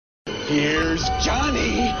Here's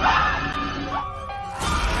Johnny.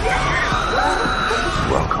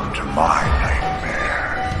 Welcome to my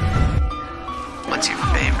nightmare. What's your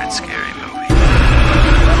favorite scary movie?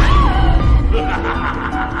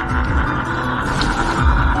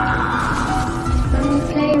 Let me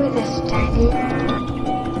play with this, Daddy.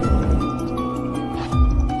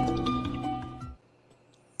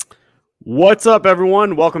 What's up,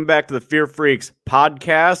 everyone? Welcome back to the Fear Freaks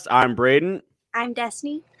podcast. I'm Braden. I'm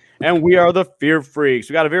Destiny. And we are the Fear Freaks.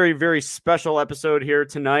 We got a very, very special episode here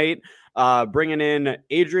tonight, bringing in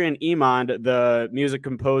Adrian Emond, the music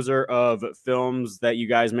composer of films that you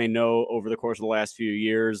guys may know over the course of the last few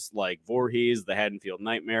years, like Voorhees, The Haddonfield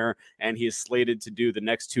Nightmare, and he is slated to do the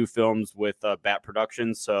next two films with Bat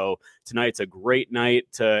Productions. So tonight's a great night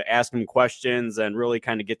to ask him questions and really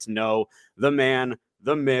kind of get to know the man,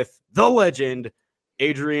 the myth, the legend,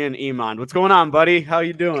 Adrian Emond. What's going on, buddy? How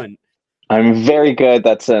you doing? I'm very good.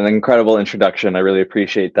 That's an incredible introduction. I really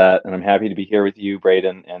appreciate that. And I'm happy to be here with you,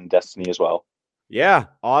 Braden, and Destiny as well. Yeah,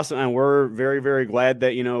 awesome. And we're very, very glad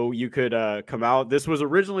that, you could come out. This was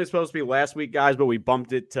originally supposed to be last week, guys, but we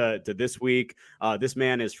bumped it to this week. This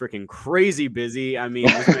man is freaking crazy busy. I mean,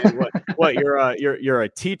 this man, what you're a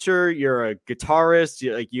teacher, you're a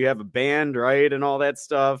guitarist, you have a band, right? And all that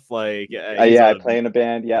stuff. I play in a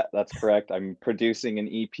band. Yeah, that's correct. I'm producing an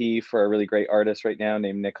EP for a really great artist right now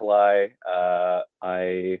named Nikolai. What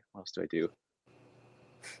else do I do?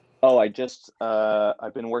 Oh, I've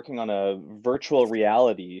been working on a virtual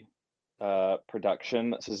reality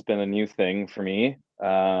production. This has been a new thing for me,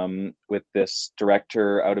 with this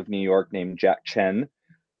director out of New York named Jack Chen.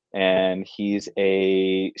 And he's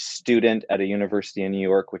a student at a university in New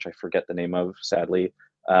York, which I forget the name of, sadly.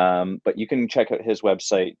 But you can check out his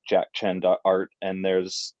website, jackchen.art. And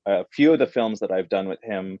there's a few of the films that I've done with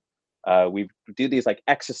him. We do these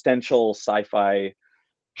existential sci-fi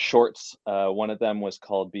shorts. One of them was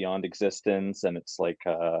called Beyond Existence, and it's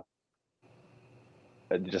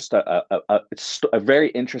it's a very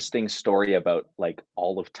interesting story about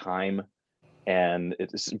all of time, and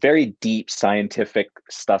it's very deep scientific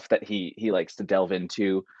stuff that he likes to delve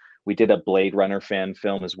into. We did a Blade Runner fan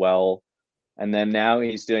film as well, and then now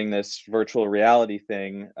he's doing this virtual reality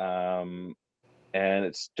thing, and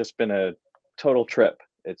it's just been a total trip.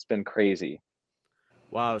 It's been crazy.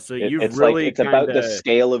 Wow, so it's about the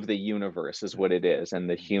scale of the universe is what it is, and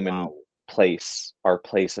the human place, our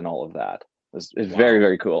place in all of that. It's very,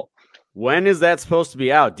 very cool. When is that supposed to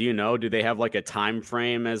be out? Do you know? Do they have a time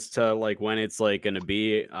frame as to when it's going to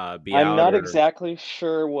be out? I'm not exactly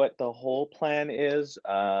sure what the whole plan is,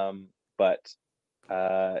 but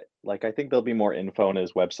I think there'll be more info on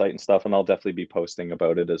his website and stuff, and I'll definitely be posting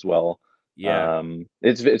about it as well. Yeah,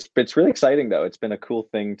 it's really exciting though. It's been a cool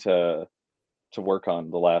thing to work on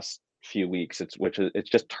the last few weeks. It's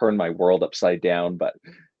just turned my world upside down, but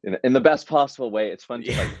in the best possible way. It's fun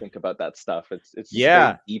to think about that stuff. It's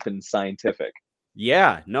very deep and scientific.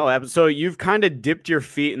 Yeah, no. So you've kind of dipped your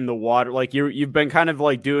feet in the water. You've been kind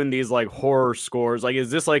of doing these horror scores. Is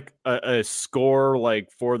this a score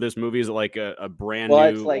for this movie? Is it a brand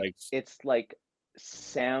new? It's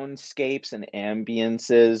soundscapes and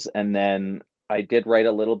ambiences, and then I did write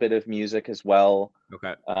a little bit of music as well.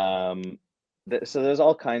 Okay. So there's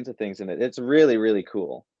all kinds of things in it. It's really, really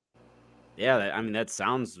cool. Yeah, that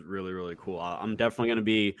sounds really, really cool. I'm definitely going to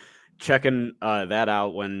be checking that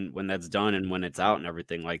out when that's done and when it's out and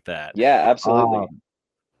everything like that. Yeah, absolutely.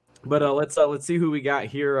 But let's see who we got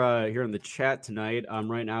here in the chat tonight.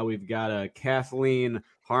 Right now we've got Kathleen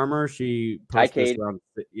Harmer. She posted this around.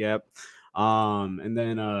 Yep. And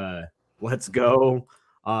then let's go.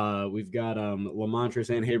 We've got Lamontre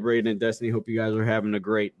saying, "Hey Braden and Destiny, hope you guys are having a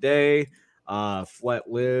great day." Flat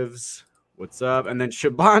Lives, what's up? And then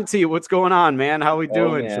Shabanti, what's going on, man? How we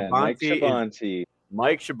doing?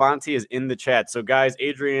 Mike Shabanti is in the chat. So guys,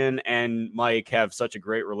 Adrian and Mike have such a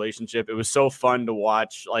great relationship. It was so fun to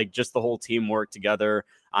watch just the whole team work together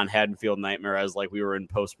on Haddonfield Nightmare as we were in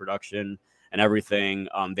post-production and everything.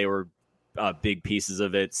 They were big pieces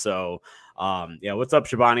of it. So what's up,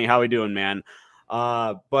 Shabani? How we doing, man?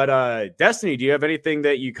 But Destiny, do you have anything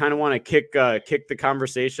that you kind of want to kick the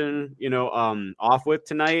conversation, off with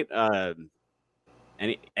tonight?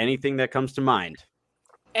 Anything that comes to mind?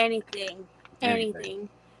 Anything.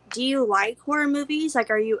 Do you like horror movies?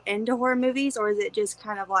 Are you into horror movies, or is it just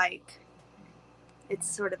kind of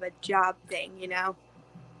it's sort of a job thing,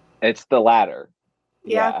 It's the latter.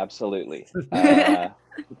 Yeah, absolutely.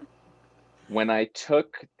 When I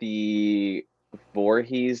took the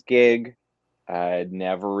Voorhees gig, I'd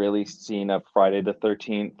never really seen a Friday the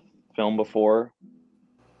 13th film before.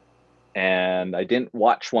 And I didn't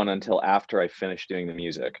watch one until after I finished doing the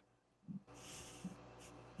music.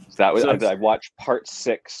 So that was, So I watched part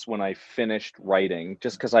 6 when I finished writing,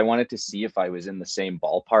 just because I wanted to see if I was in the same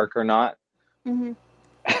ballpark or not. Mhm.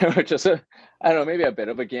 Which is I don't know, maybe a bit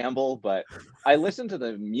of a gamble, but I listened to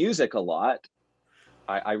the music a lot.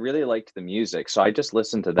 I really liked the music, so I just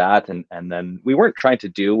listened to that, and then we weren't trying to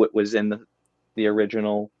do what was in the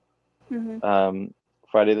original Mhm.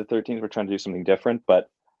 Friday the 13th. We're trying to do something different, but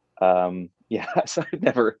yeah, so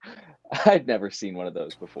I'd never seen one of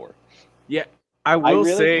those before. yeah, I I will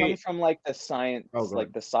really come say. from like the science, Oh, go like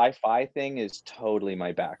ahead. the sci-fi thing is totally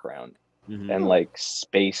my background, Mhm. and Oh. like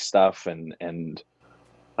space stuff, and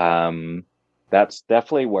that's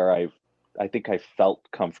definitely where I think I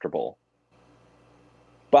felt comfortable.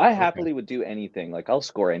 But I Okay. happily would do anything. Like I'll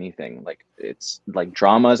score anything. Like it's like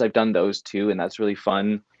dramas. I've done those too, and that's really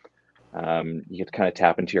fun. You get to kind of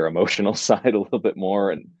tap into your emotional side a little bit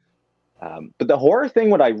more. And but the horror thing,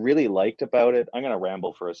 what I really liked about it, I'm gonna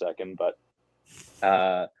ramble for a second, but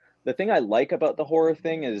the thing I like about the horror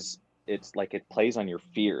thing is it's like it plays on your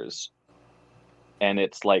fears, and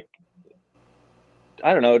it's like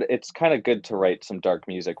I don't know, it's kind of good to write some dark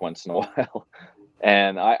music once in a while.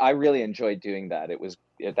 And I really enjoyed doing that.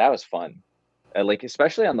 That was fun. Like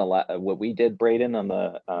especially on what we did, Braden, on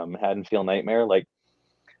the Haddonfield Nightmare. Like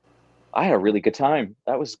I had a really good time.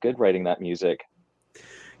 That was good writing that music.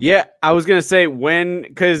 Yeah, I was gonna say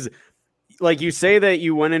because like you say that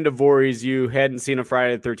you went into Voorhees, you hadn't seen a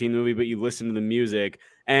Friday the 13th movie, but you listened to the music.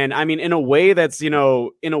 And I mean, in a way in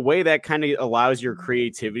a way that kind of allows your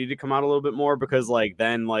creativity to come out a little bit more, because like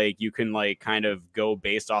then like you can like kind of go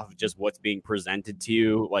based off of just what's being presented to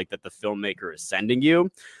you, like that the filmmaker is sending you.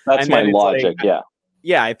 That's And my then it's like, logic. Yeah.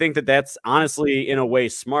 yeah, I think that that's honestly in a way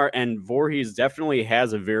smart. And Voorhees definitely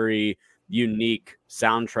has a very unique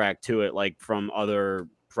soundtrack to it, like from other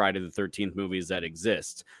Friday the 13th movies that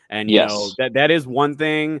exist. And, Yes. that is one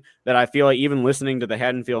thing that I feel like even listening to the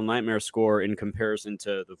Haddonfield Nightmare score in comparison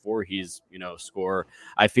to the Voorhees, score,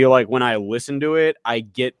 I feel like when I listen to it, I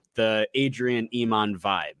get the Adrian Emond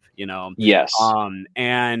vibe. Yes.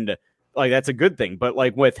 And like that's a good thing. But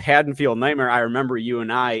like with Haddonfield Nightmare, I remember you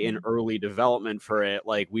and I in early development for it,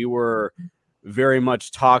 like we were very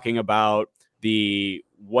much talking about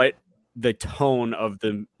what the tone of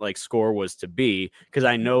the like score was to be, because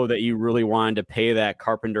I know that you really wanted to pay that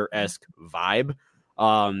Carpenter-esque vibe.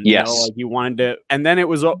 Yes. Like you wanted to, and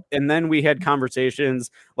then we had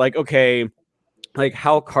conversations like, okay, like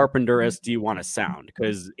how Carpenter-esque do you want to sound?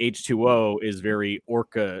 Because H2O is very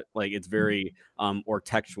like it's very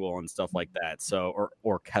orchestral and stuff like that. So or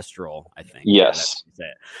orchestral, I think. Yeah, that's Yes. what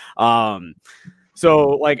you say. So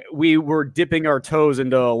like we were dipping our toes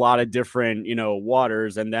into a lot of different,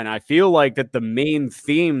 waters. And then I feel like that the main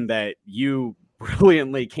theme that you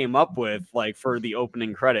brilliantly came up with, like for the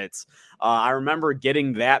opening credits, I remember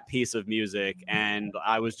getting that piece of music and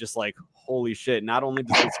I was just like, holy shit, not only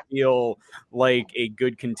does this feel like a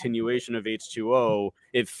good continuation of H2O,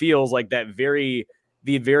 it feels like the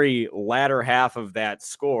very latter half of that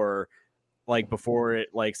score, like before it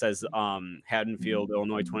like says Haddonfield,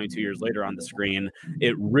 Illinois 22 years later on the screen,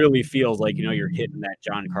 it really feels like you're hitting that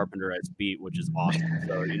John Carpenter as beat, which is awesome.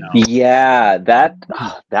 So Yeah,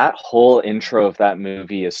 that whole intro of that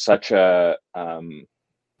movie is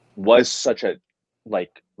was such a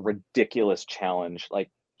like ridiculous challenge. Like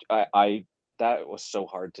I that was so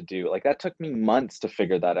hard to do. Like that took me months to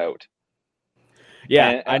figure that out. yeah,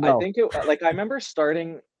 And I I know. think I remember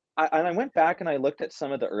starting, and I went back and I looked at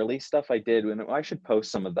some of the early stuff I did, and I should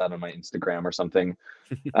post some of that on my Instagram or something.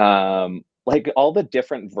 Like all the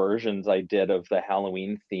different versions I did of the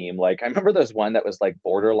Halloween theme. Like I remember there's one that was like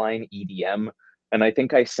borderline EDM, and I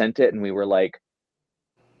think I sent it, and we were like,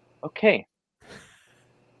 okay,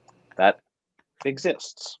 that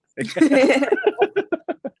exists.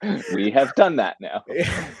 We have done that now.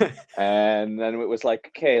 And then it was like,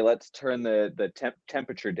 okay, let's turn the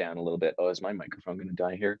temperature down a little bit. Oh, is my microphone going to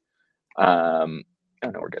die here? Oh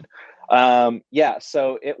no, we're good. Yeah,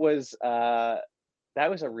 so it was that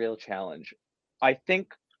was a real challenge. I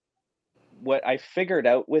think what I figured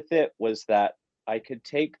out with it was that I could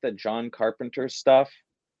take the John Carpenter stuff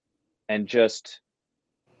and just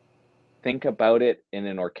think about it in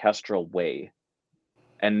an orchestral way.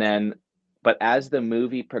 And then, but as the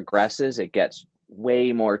movie progresses, it gets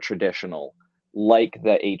way more traditional, like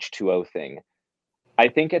the H2O thing. I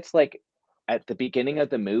think it's like at the beginning of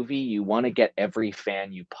the movie, you want to get every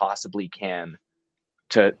fan you possibly can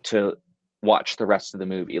to watch the rest of the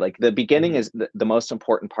movie. Like the beginning is the most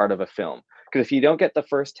important part of a film, because if you don't get the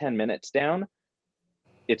first 10 minutes down,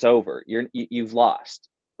 it's over. You've lost,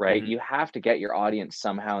 right? You have to get your audience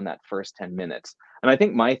somehow in that first 10 minutes. And I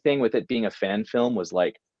think my thing with it being a fan film was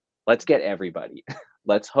like, let's get everybody.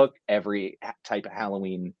 let's hook every type of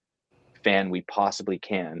Halloween fan we possibly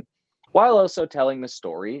can, while also telling the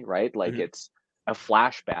story, right? Like it's a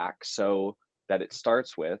flashback, so that it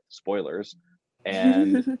starts with spoilers,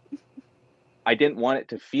 and I didn't want it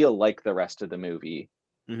to feel like the rest of the movie.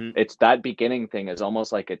 It's that beginning thing is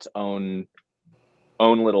almost like its own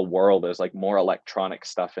little world. There's like more electronic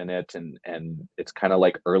stuff in it, and it's kind of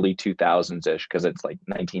like early 2000s ish, because it's like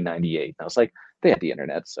 1998. And I was like, they had the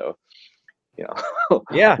internet, so you know,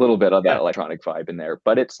 Yeah, a little bit of that electronic vibe in there,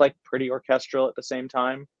 but it's like pretty orchestral at the same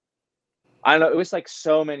time. I don't know, it was like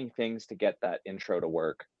so many things to get that intro to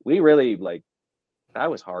work. We really like, that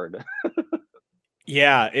was hard.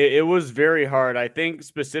 Yeah, it was very hard. I think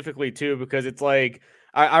specifically too, because it's like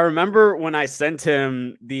I remember when I sent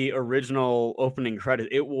him the original opening credit,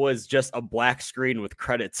 it was just a black screen with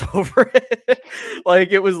credits over it.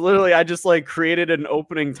 Like it was literally, I just like created an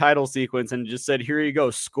opening title sequence and just said, here you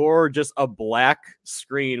go, score just a black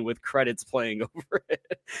screen with credits playing over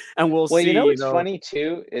it. And we'll see. You know what's funny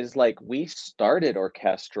too is like we started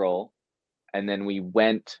orchestral and then we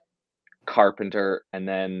went Carpenter, and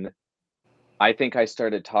then I think I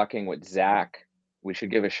started talking with Zach. We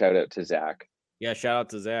should give a shout out to Zach. Yeah, shout out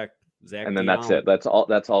to Zach. And then that's it. That's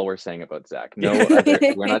all we're saying about Zach. No other,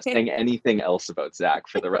 we're not saying anything else about Zach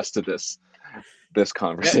for the rest of this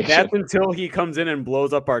conversation. That's until he comes in and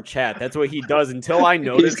blows up our chat. That's what he does until I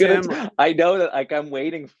notice him. I know that, like, I'm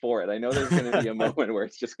waiting for it. I know there's going to be a moment where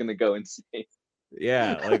it's just going to go insane.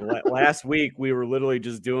 Yeah, like last week we were literally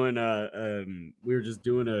just doing a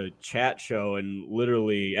chat show, and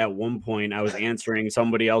literally at one point I was answering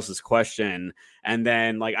somebody else's question, and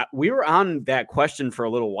then like we were on that question for a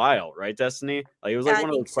little while, right, Destiny? Like it was like one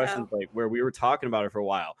of those questions like where we were talking about it for a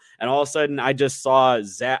while, and all of a sudden I just saw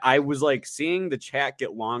Zach. I was like seeing the chat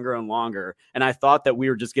get longer and longer, and I thought that we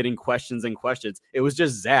were just getting questions and questions. It was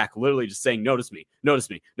just Zach literally just saying, "Notice me, notice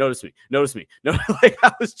me, notice me, notice me." No, like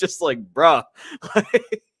I was just like, bruh.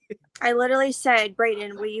 I literally said,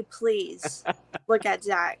 Brayden, will you please look at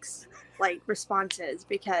Zach's like responses,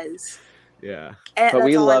 because but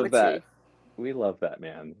we love that. We love that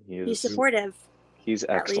man. He's supportive. He's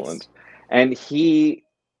excellent. And he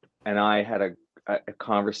and I had a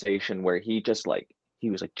conversation where he was like,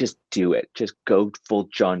 just do it. Just go full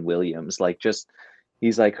John Williams. Like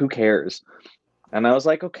he's like, who cares? And I was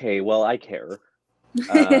like, okay, well, I care.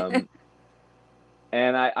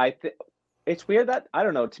 And I think it's weird that, I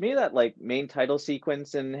don't know, to me that like main title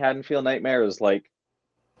sequence in Haddonfield Nightmare is like,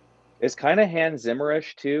 it's kind of Hans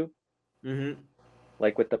Zimmerish too.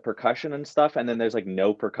 Like with the percussion and stuff, and then there's like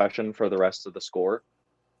no percussion for the rest of the score.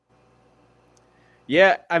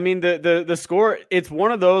 Yeah, I mean the score, it's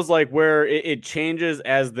one of those like where it changes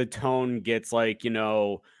as the tone gets, like, you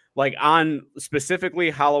know, like on specifically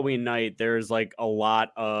Halloween night, there's like a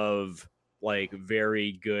lot of like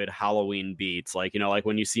very good Halloween beats, like, you know, like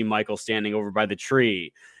when you see Michael standing over by the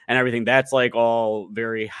tree and everything, that's like all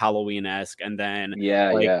very Halloween-esque. And then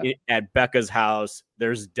at Becca's house,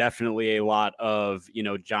 there's definitely a lot of, you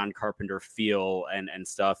know, John Carpenter feel and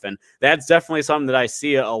stuff, and that's definitely something that I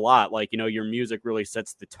see a lot. Like, you know, your music really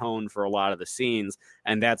sets the tone for a lot of the scenes,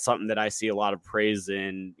 and that's something that I see a lot of praise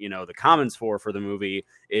in, you know, the comments for the movie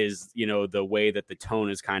is, you know, the way that the tone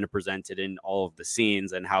is kind of presented in all of the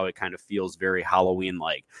scenes and how it kind of feels very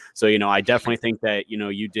Halloween-like. So, you know, I definitely think that, you know,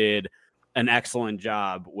 you did an excellent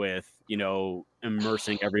job with, you know,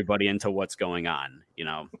 immersing everybody into what's going on, you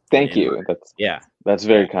know. Thank you. That's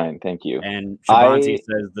very kind. Thank you. And Shabonti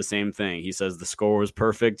says the same thing. He says the score was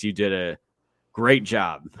perfect. You did a great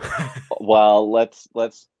job. Well, let's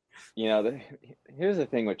you know, here's the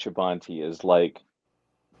thing with Shabonti is like,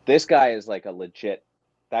 this guy is like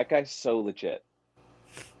that guy's so legit.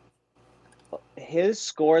 His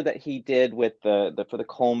score that he did with for the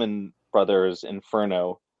Coleman Brothers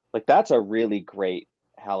Inferno, like that's a really great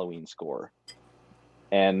Halloween score,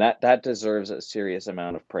 and that deserves a serious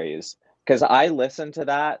amount of praise, because I listened to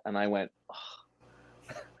that and I went, oh.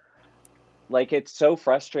 Like, it's so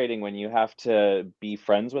frustrating when you have to be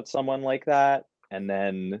friends with someone like that, and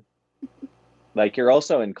then like you're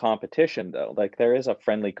also in competition though, like there is a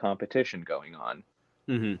friendly competition going on.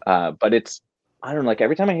 But it's, I don't know, like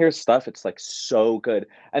every time I hear stuff, it's like so good.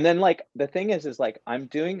 And then like the thing is like I'm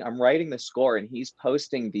writing the score and he's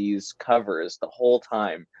posting these covers the whole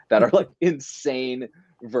time that are like insane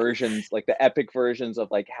versions, like the epic versions of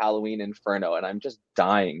like Halloween Inferno, and I'm just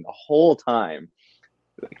dying the whole time,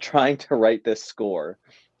 like trying to write this score.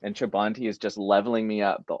 And Shabonti is just leveling me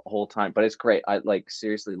up the whole time, but it's great. I like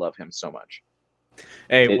seriously love him so much.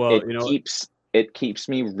 Hey, you know, it keeps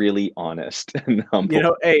me really honest and humble. You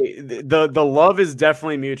know, hey, the love is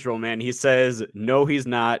definitely mutual, man. He says, no, he's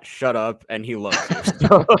not. Shut up. And he loves you.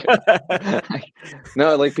 So.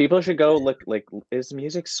 No, like people should go look, like his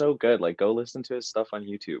music's so good. Like go listen to his stuff on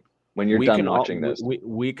YouTube when you're done watching this.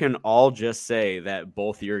 We can all just say that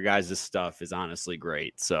both of your guys' stuff is honestly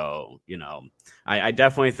great. So, you know, I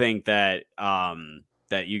definitely think that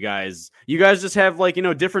that you guys just have like, you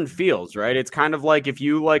know, different feels, right? It's kind of like if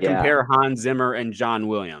you like compare Hans Zimmer and John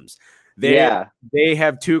Williams. They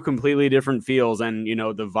have two completely different feels and, you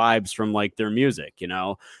know, the vibes from like their music, you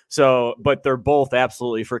know. So, but they're both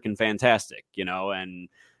absolutely freaking fantastic, you know, and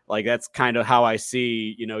like that's kind of how I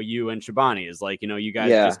see, you know, you and Shabani is like, you know, you guys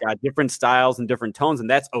just got different styles and different tones, and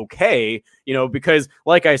that's okay, you know, because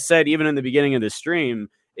like I said, even in the beginning of the stream,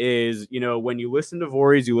 is, you know, when you listen to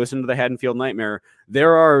Voorhees, you listen to the Haddonfield Nightmare,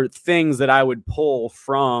 there are things that I would pull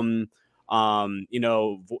from you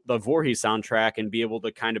know, the Voorhees soundtrack and be able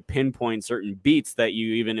to kind of pinpoint certain beats that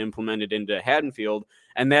you even implemented into Haddonfield.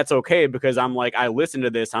 And that's okay, because I'm like, I listen to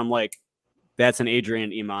this, I'm like, that's an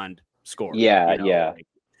Adrian Emond score. Yeah, you know? yeah. Like,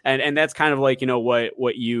 and that's kind of like, you know,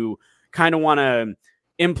 what you kind of want to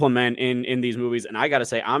implement in these movies. And I got to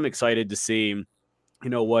say, I'm excited to see, you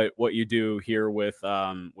know, what you do here with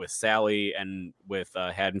Sally and with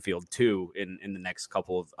Haddonfield 2 in the next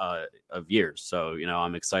couple of years. So, you know,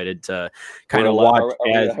 I'm excited to kind of watch.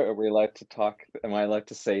 Are we allowed to talk? Am I allowed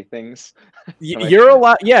to say things? You're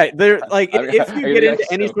allowed. Yeah, they're like if you get into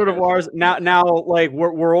any sort of wars now, like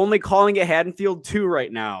we're only calling it Haddonfield 2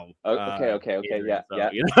 right now. Okay. Adrian, Yeah, so, yeah.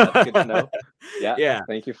 You know? That's good to know. Yeah.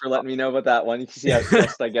 Thank you for letting me know about that one. You can see how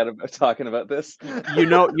stressed I get about talking about this. You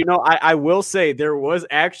know, I will say there was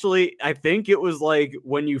actually, I think it was like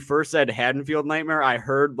when you first said Haddonfield Nightmare, I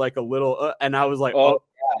heard like a little, and I was like, oh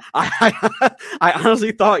I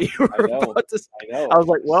honestly thought you were about to say. I was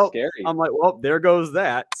like, well, scary. I'm like, well, there goes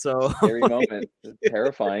that. So scary moment,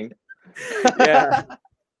 terrifying. Yeah.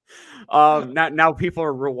 Now people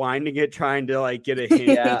are rewinding it, trying to like get a hint.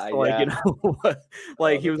 You know,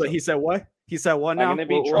 like he said what? He said what now? I'm gonna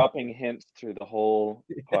be dropping hints through the whole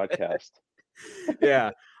podcast.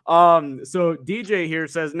 Yeah. So DJ here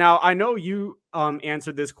says, now I know you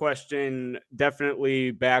answered this question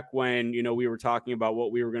definitely back when, you know, we were talking about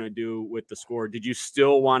what we were going to do with the score. Did you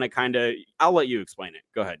still want to kind of, I'll let you explain it.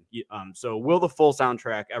 Go ahead. So will the full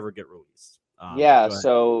soundtrack ever get released?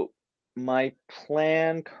 So my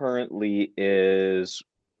plan currently is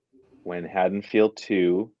when Haddonfield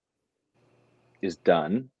 2 is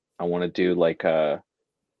done, I want to do like a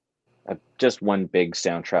just one big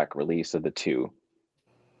soundtrack release of the two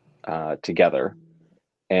together,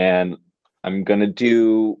 and I'm gonna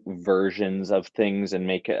do versions of things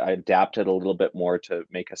and I adapt it a little bit more to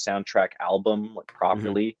make a soundtrack album like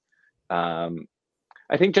properly. I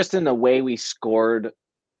think just in the way we scored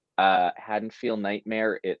Haddonfield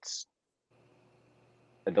Nightmare, it's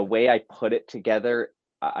the way I put it together.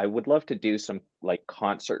 I would love to do some like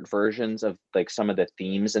concert versions of like some of the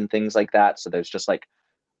themes and things like that, so there's just like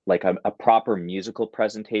a proper musical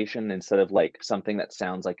presentation instead of like something that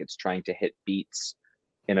sounds like it's trying to hit beats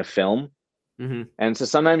in a film. And so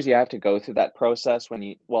sometimes you have to go through that process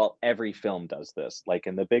when every film does this, like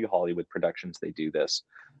in the big Hollywood productions, they do this.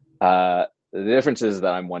 The difference is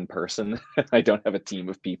that I'm one person. I don't have a team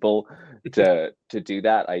of people to do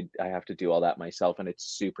that. I have to do all that myself, and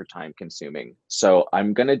it's super time consuming. So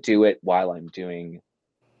I'm going to do it while I'm doing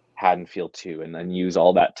Haddonfield 2, and then use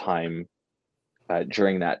all that time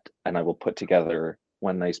during that, and I will put together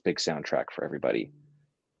one nice big soundtrack for everybody,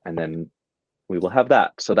 and then we will have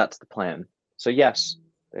that. So that's the plan. So yes,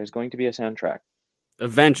 there's going to be a soundtrack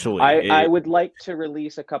eventually. I would like to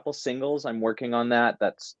release a couple singles. I'm working on that.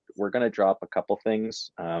 We're going to drop a couple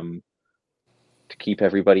things to keep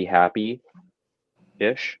everybody happy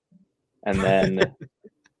ish, and then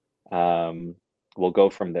we'll go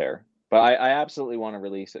from there. But I absolutely want to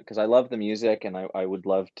release it because I love the music, and I would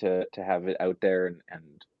love to have it out there,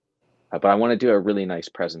 but I want to do a really nice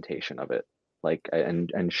presentation of it, like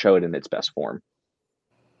and show it in its best form.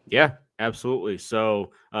 Yeah, absolutely.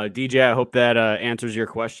 So DJ, I hope that answers your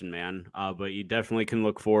question, man. But you definitely can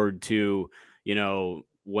look forward to, you know,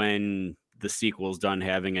 when the sequel's done,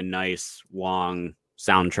 having a nice long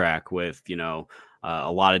soundtrack with, you know,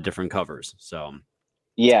 a lot of different covers. So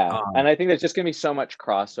yeah, and I think there's just gonna be so much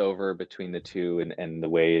crossover between the two, and the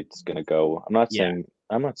way it's gonna go. I'm not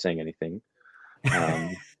saying anything.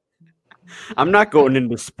 I'm not going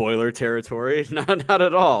into spoiler territory. Not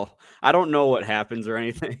at all. I don't know what happens or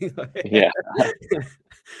anything. Yeah.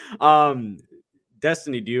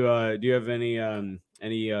 Destiny, do you have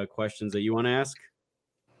any questions that you want to ask?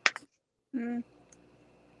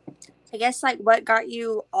 I guess like what got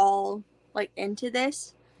you all like into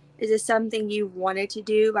this? Is this something you wanted to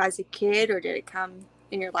do as a kid, or did it come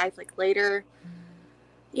in your life like later?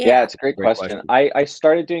 Yeah, Yeah. it's a great Great question. question. I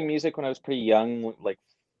started doing music when I was pretty young, like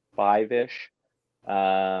 5-ish.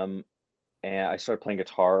 And I started playing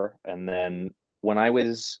guitar. And then when I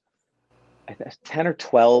was 10 or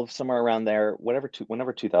 12, somewhere around there, whenever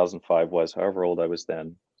 2005 was, however old I was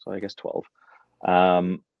then, so I guess 12,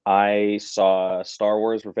 I saw Star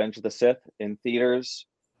Wars Revenge of the Sith in theaters.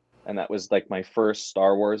 And that was like my first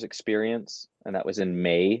Star Wars experience. And that was in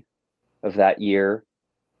May of that year.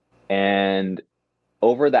 And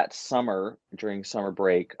over that summer, during summer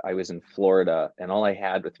break, I was in Florida, and all I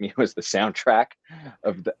had with me was the soundtrack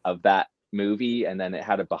of that movie, and then it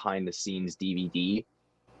had a behind the scenes DVD.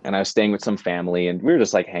 And I was staying with some family, and we were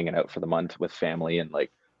just like hanging out for the month with family, and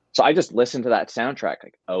like, so I just listened to that soundtrack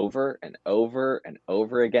like over and over and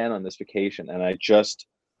over again on this vacation, and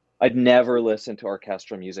I'd never listened to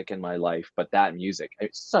orchestral music in my life, but that music,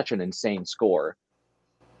 it's such an insane score.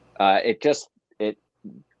 It just it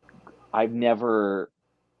I've never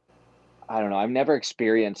I don't know. I've never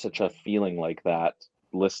experienced such a feeling like that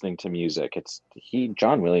listening to music.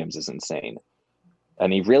 John Williams is insane.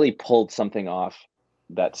 And he really pulled something off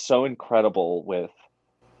that's so incredible with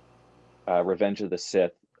Revenge of the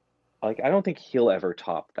Sith. Like, I don't think he'll ever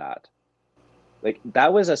top that. Like,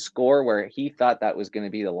 that was a score where he thought that was going to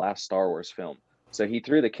be the last Star Wars film. So he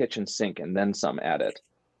threw the kitchen sink and then some at it.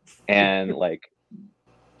 And like,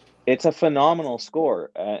 it's a phenomenal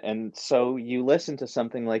score. And so you listen to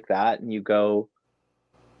something like that and you go,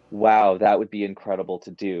 wow, that would be incredible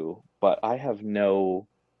to do. But I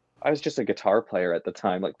was just a guitar player at the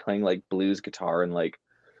time, like playing like blues guitar and like,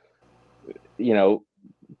 you know,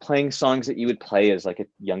 playing songs that you would play as like a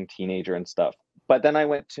young teenager and stuff. But then I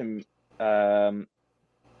went to a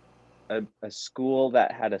school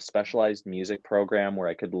that had a specialized music program where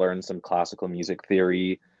I could learn some classical music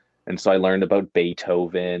theory. And so I learned about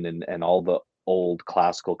Beethoven and all the old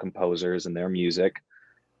classical composers and their music.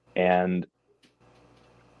 And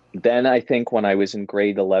then I think when I was in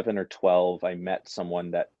grade 11 or 12, I met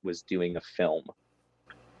someone that was doing a film,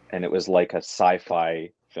 and it was like a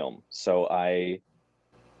sci-fi film. So I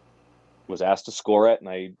was asked to score it, and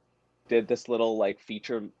I did this little like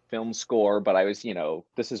feature film score, but I was,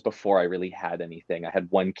 this is before I really had anything. I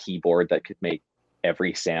had one keyboard that could make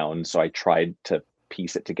every sound. So I tried to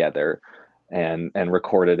piece it together and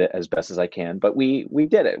recorded it as best as I can. But we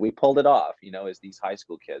did it. We pulled it off, as these high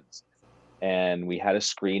school kids. And we had a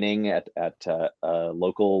screening at a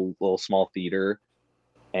local little small theater.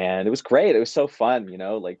 And it was great. It was so fun,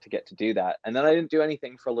 like to get to do that. And then I didn't do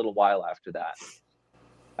anything for a little while after that.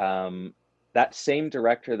 That same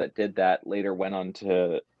director that did that later went on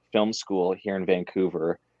to film school here in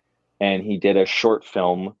Vancouver, and he did a short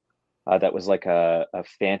film that was like a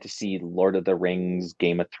fantasy Lord of the Rings,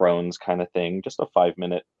 Game of Thrones kind of thing, just a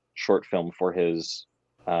 5-minute short film for his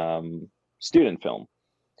student film.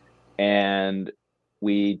 And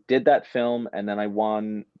we did that film, and then I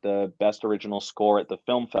won the best original score at the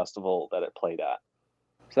film festival that it played at.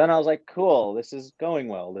 So then I was like, cool, this is going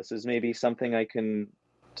well. This is maybe something I can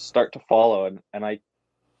start to follow. And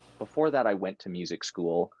before that, I went to music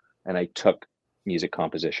school and I took music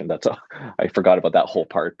composition. I forgot about that whole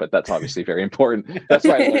part, but that's obviously very important. That's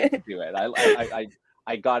why I learned to do it.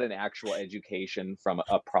 I got an actual education from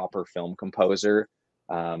a proper film composer,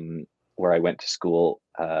 where I went to school,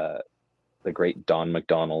 the great Don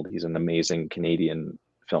McDonald. He's an amazing Canadian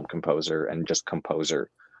film composer and just composer,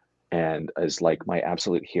 and is like my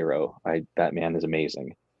absolute hero. That man is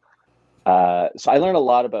amazing. So I learned a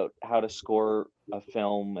lot about how to score a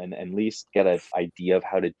film and at least get an idea of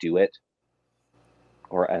how to do it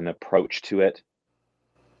or an approach to it.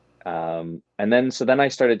 And then I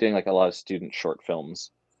started doing like a lot of student short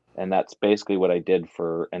films, and that's basically what I did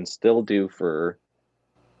and still do for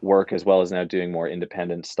work, as well as now doing more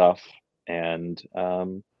independent stuff. And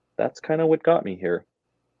that's kind of what got me here.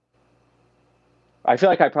 I feel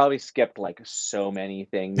like I probably skipped like so many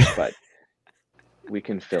things, but we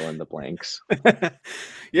can fill in the blanks.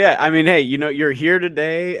 Yeah, I mean, hey, you're here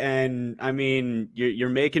today, and I mean, you're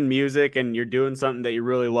making music and you're doing something that you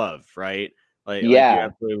really love, right? Like you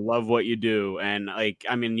absolutely love what you do. And like,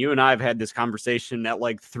 I mean, you and I have had this conversation at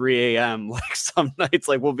like 3 a.m. Like some nights,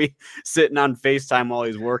 like we'll be sitting on FaceTime while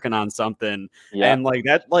he's working on something. Yeah. And like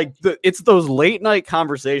that, like it's those late night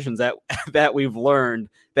conversations that we've learned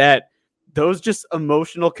that those just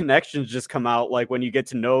emotional connections just come out like when you get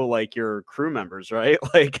to know like your crew members, right?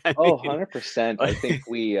 Like, 100%. I think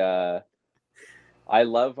I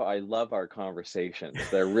love our conversations.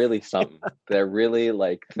 They're really something. They're really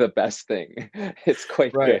like the best thing. It's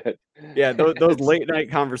quite Right. good. Yeah, those late night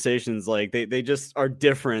conversations, like they just are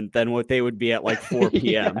different than what they would be at like 4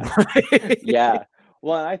 p.m. Yeah. Yeah.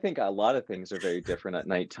 Well, I think a lot of things are very different at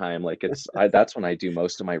nighttime. Like that's when I do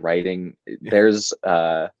most of my writing. There's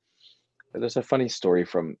a funny story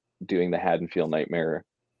from doing the Haddonfield Nightmare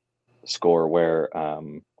score where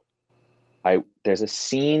I there's a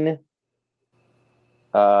scene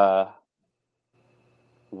uh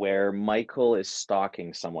where Michael is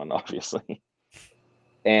stalking someone, obviously.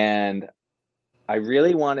 And I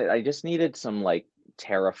just needed some like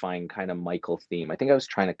terrifying kind of Michael theme. I think I was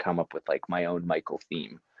trying to come up with like my own Michael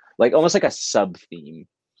theme, like almost like a sub theme.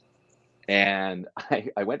 And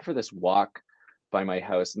I went for this walk by my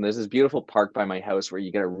house, and there's this beautiful park by my house where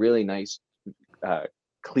you get a really nice,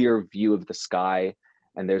 clear view of the sky,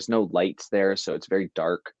 and there's no lights there, so it's very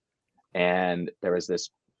dark. And there was this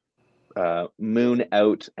moon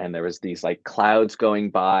out, and there was these like clouds going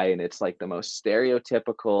by, and it's like the most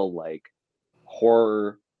stereotypical like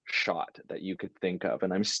horror shot that you could think of.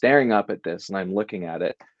 And I'm staring up at this and I'm looking at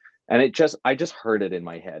it, and I just heard it in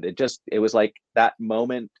my head. It was like that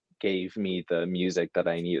moment gave me the music that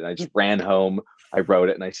I needed. I just ran home, I wrote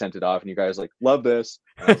it, and I sent it off, and you guys like, love this.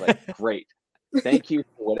 And I was like, great. Thank you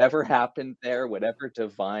for whatever happened there, whatever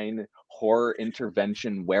divine horror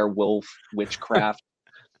intervention, werewolf, witchcraft,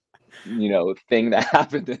 thing that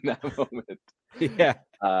happened in that moment. Yeah.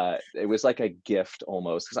 It was like a gift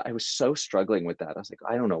almost, because I was so struggling with that. I was like,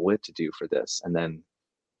 I don't know what to do for this. And then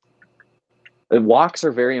walks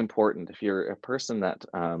are very important. If you're a person that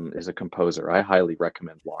is a composer, I highly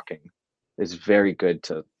recommend walking. It's very good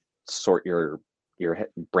to sort your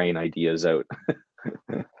brain ideas out.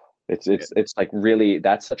 It's like really,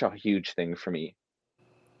 that's such a huge thing for me.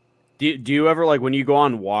 Do you ever, like, when you go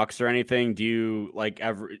on walks or anything, do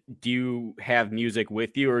you have music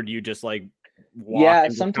with you, or do you just like walk Yeah, and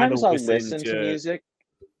just kind sometimes of I'll listen listen to to? music.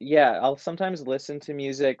 Yeah, I'll sometimes listen to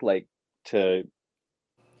music like to,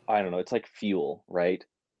 I don't know, it's like fuel, right?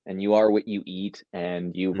 And you are what you eat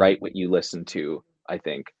and you Mhm. write what you listen to, I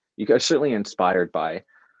think. You are certainly inspired by,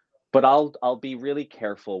 but I'll be really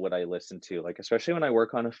careful what I listen to. Like especially when I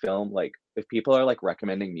work on a film, like if people are like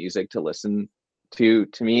recommending music to listen to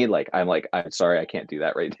me, like I'm sorry, I can't do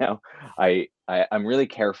that right now. I'm really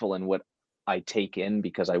careful in what I take in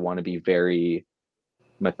because I want to be very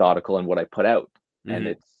methodical in what I put out. And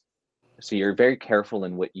Mhm. so you're very careful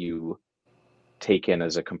in what you take in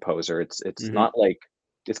as a composer. It's Mhm. not like,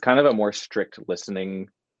 it's kind of a more strict listening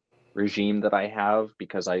regime that I have,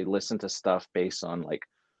 because I listen to stuff based on like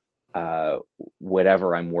uh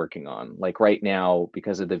whatever I'm working on. Like right now,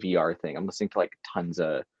 because of the VR thing, I'm listening to like tons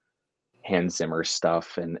of Hans Zimmer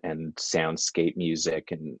stuff and soundscape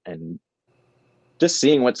music, and just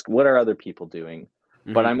seeing what are other people doing.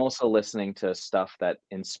 But Mhm. I'm also listening to stuff that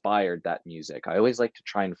inspired that music. I always like to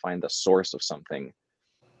try and find the source of something.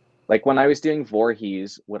 Like when I was doing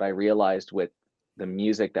Voorhees, what I realized with the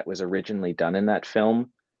music that was originally done in that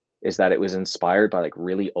film is that it was inspired by like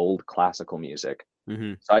really old classical music.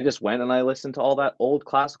 Mhm. So I just went and I listened to all that old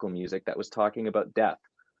classical music that was talking about death,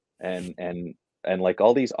 and like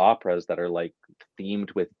all these operas that are like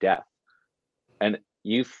themed with death. And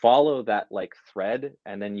you follow that like thread,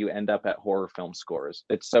 and then you end up at horror film scores.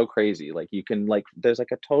 It's so crazy. Like you can like, there's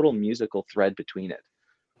like a total musical thread between it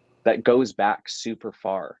that goes back super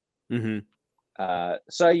far. Mhm.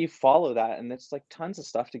 So you follow that, and it's like tons of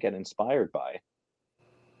stuff to get inspired by,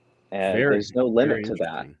 and Very, there's no very limit to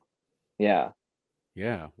that. interesting. Yeah.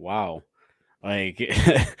 Yeah. Wow. Like,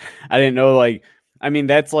 I didn't know, like, I mean,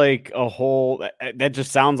 that's like a whole, that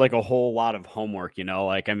just sounds like a whole lot of homework,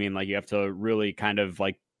 like, I mean, like you have to really kind of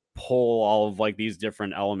like pull all of like these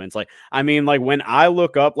different elements. Like, I mean, like when I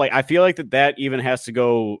look up, like, I feel like that even has to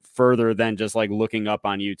go further than just like looking up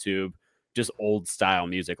on YouTube, just old style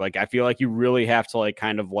music. Like, I feel like you really have to like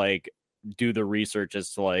kind of like do the research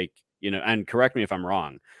as to like, and correct me if I'm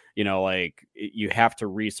wrong, like you have to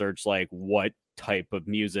research like what type of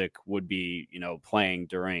music would be, playing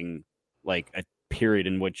during like a period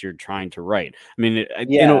in which you're trying to write. I mean,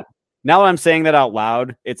 Yeah. now that I'm saying that out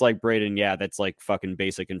loud, it's like, Braden, yeah, that's like fucking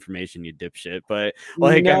basic information, you dipshit. But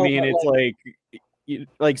like, I No, mean, but it's like, like,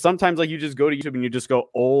 like sometimes like you just go to YouTube and you just go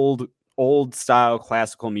old style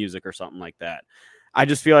classical music or something like that. I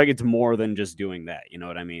just feel like it's more than just doing that. You know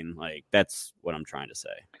what I mean? Like that's what I'm trying to say.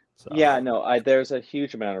 So yeah, no, there's a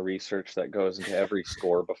huge amount of research that goes into every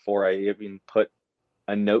score before I even put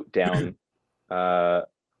a note down uh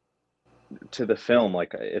to the film.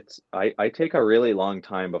 Like I take a really long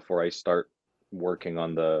time before I start working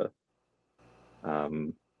on the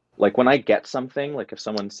um Like when I get something, like if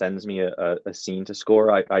someone sends me a scene to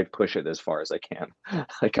score, I push it as far as I can.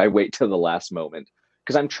 Like I wait till the last moment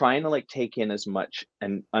because I'm trying to like take in as much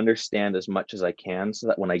and understand as much as I can so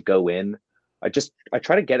that when I go in, I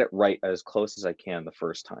try to get it right as close as I can the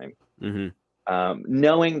first time.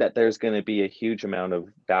 Knowing that there's going to be a huge amount of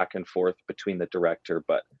back and forth between the director,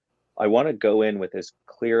 but I want to go in with as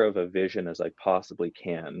clear of a vision as I possibly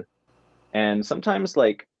can. And sometimes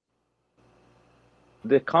like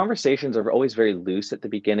the conversations are always very loose at the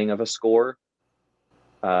beginning of a score.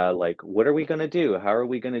 Like, what are we going to do? How are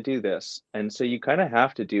we going to do this? And so you kind of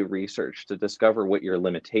have to do research to discover what your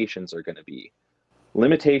limitations are going to be.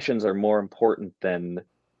 Limitations are more important than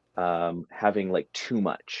having like too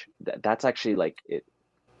much. That's actually like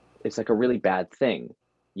it's like a really bad thing.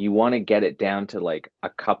 You want to get it down to like a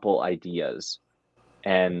couple ideas.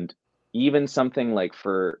 And even something like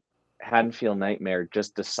for Haddonfield Nightmare,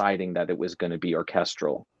 just deciding that it was going to be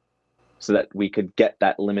orchestral so that we could get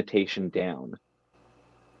that limitation down.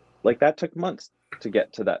 Like that took months to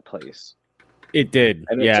get to that place. It did.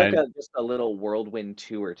 And it took just a little whirlwind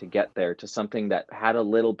tour to get there to something that had a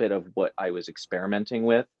little bit of what I was experimenting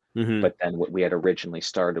with, but then what we had originally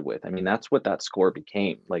started with. I mean, that's what that score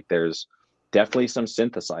became. Like there's definitely some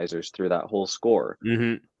synthesizers through that whole score.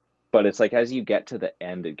 But it's like as you get to the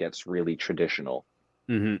end, it gets really traditional.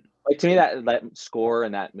 Like to me, that score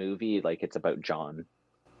in that movie, like it's about John.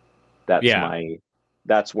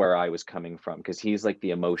 That's where I was coming from, because he's like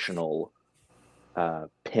the emotional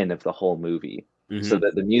pin of the whole movie, so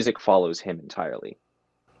that the music follows him entirely.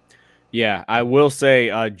 Yeah, I will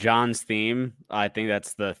say John's theme, I think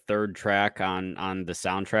that's the third track on the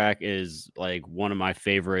soundtrack, is like one of my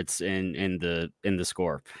favorites in the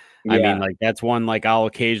score. I mean, like that's one like I'll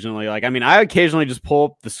occasionally like, I mean, I occasionally just pull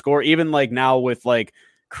up the score, even like now with like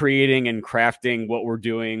creating and crafting what we're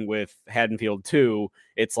doing with Haddonfield 2.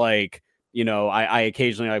 It's like, you know, I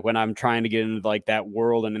occasionally, like when I'm trying to get into like that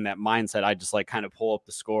world and in that mindset, I just like kind of pull up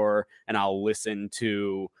the score and I'll listen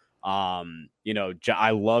to, you know,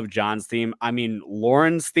 I love John's theme. I mean,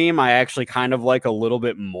 Lauren's theme, I actually kind of like a little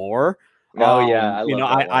bit more.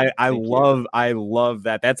 I love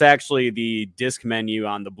that. That's actually the disc menu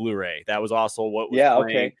on the Blu-ray. That was also what was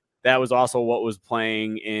playing. That was also what was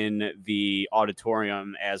playing in the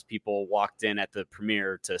auditorium as people walked in at the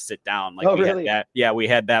premiere to sit down. Like had that. Yeah, we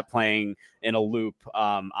had that playing in a loop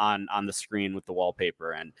on the screen with the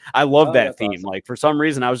wallpaper. And I love that theme. Awesome. Like for some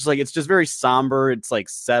reason, I was just like, it's just very somber. It's like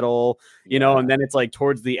settle, you know, and then it's like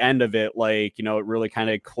towards the end of it, like, you know, it really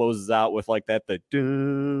kind of closes out with like that, the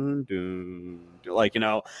dun, dun, like, you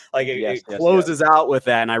know, like it closes out with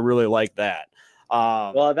that. And I really like that.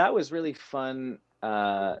 Well, that was really fun.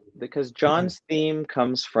 Because John's theme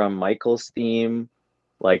comes from Michael's theme,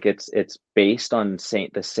 like it's based on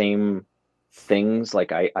the same things.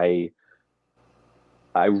 Like I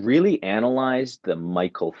really analyzed the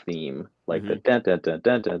Michael theme, like the da da da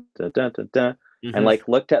da da da da da da, and like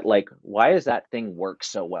looked at like, why does that thing work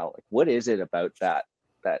so well? Like what is it about that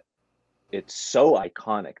it's so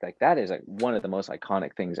iconic? Like that is like one of the most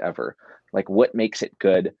iconic things ever. Like what makes it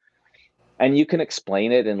good? And you can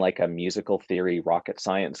explain it in like a musical theory, rocket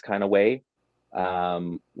science kind of way,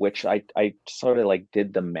 which I sort of like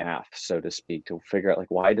did the math, so to speak, to figure out like,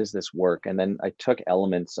 why does this work? And then I took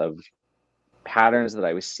elements of patterns that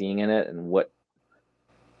I was seeing in it and what,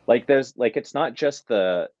 like there's like, it's not just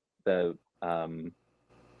the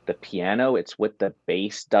piano, it's what the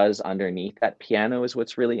bass does underneath that piano is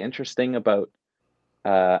what's really interesting about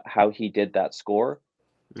how he did that score.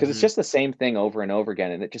 Because it's just the same thing over and over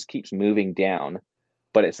again, and it just keeps moving down.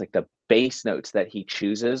 But it's like the bass notes that he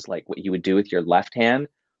chooses, like what you would do with your left hand,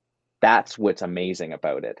 that's what's amazing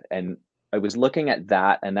about it. And I was looking at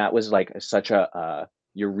that, and that was like such a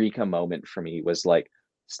eureka moment for me, was like,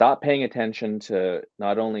 stop paying attention to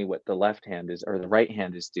not only what the left hand is or the right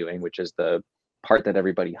hand is doing, which is the part that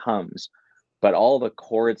everybody hums, but all the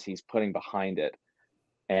chords he's putting behind it.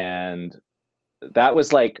 And that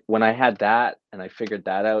was like when I had that and I figured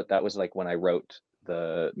that out, that was like when I wrote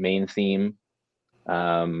the main theme.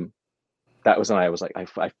 That was when I was like, I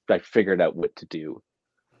figured out what to do.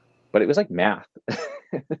 But it was like math.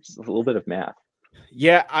 It's a little bit of math.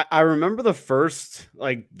 Yeah, I remember the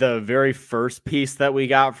very first piece that we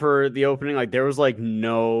got for the opening. Like there was like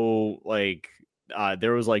no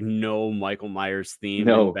Michael Myers theme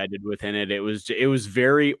embedded within it. It was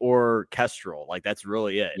very orchestral. Like that's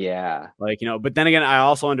really it. Yeah. Like, you know, but then again, I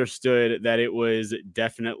also understood that it was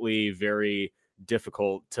definitely very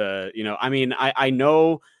difficult to, you know, I mean, I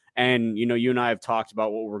know, and, you know, you and I have talked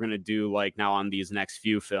about what we're going to do, like now on these next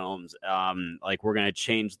few films, like we're going to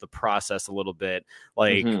change the process a little bit.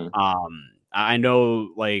 Like, I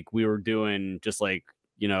know like we were doing just like,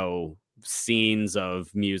 you know, scenes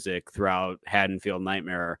of music throughout Haddonfield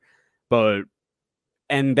Nightmare,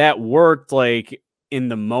 and that worked like in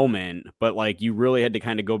the moment, but like you really had to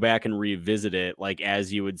kind of go back and revisit it, like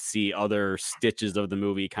as you would see other stitches of the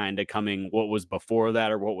movie kind of coming, what was before that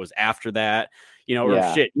or what was after that, you know,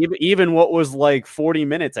 or shit, even what was like 40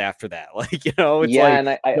 minutes after that, like, you know, it's like, and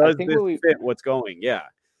I does think this fit what's going?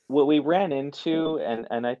 What we ran into,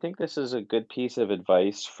 and I think this is a good piece of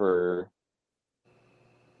advice for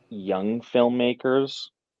young filmmakers,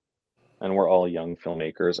 and we're all young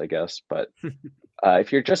filmmakers, I guess, but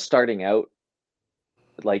if you're just starting out,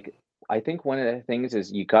 like, I think one of the things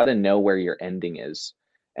is you got to know where your ending is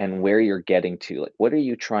and where you're getting to. Like, what are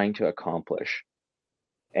you trying to accomplish?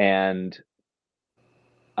 And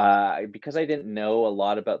because I didn't know a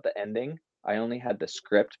lot about the ending, I only had the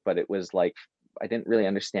script, but it was like I didn't really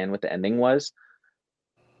understand what the ending was.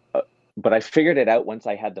 But I figured it out once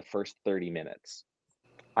I had the first 30 minutes.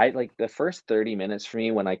 I like the first 30 minutes for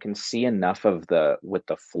me when I can see enough of what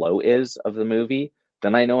the flow is of the movie,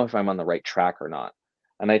 then I know if I'm on the right track or not.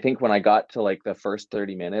 And I think when I got to like the first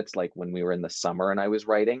 30 minutes, like when we were in the summer and I was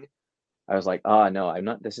writing, I was like, oh no,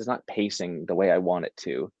 this is not pacing the way I want it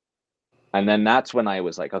to. And then that's when I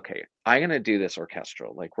was like, okay, I'm going to do this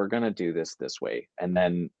orchestral. Like we're going to do this way. And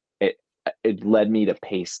then it led me to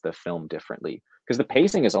pace the film differently, because the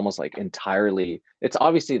pacing is almost like entirely, it's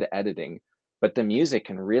obviously the editing, but the music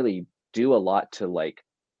can really do a lot to like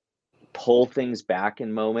pull things back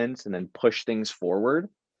in moments and then push things forward.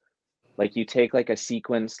 Like you take like a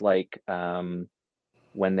sequence like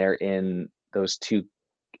when they're in those two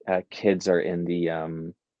kids are in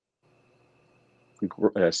the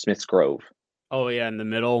Smith's Grove. Oh yeah, in the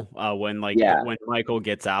middle, when when Michael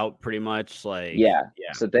gets out, pretty much like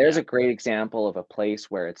So there's a great example of a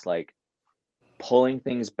place where it's like pulling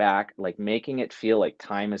things back, like making it feel like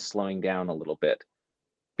time is slowing down a little bit,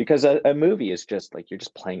 because a movie is just like you're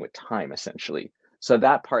just playing with time essentially. So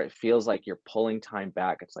that part feels like you're pulling time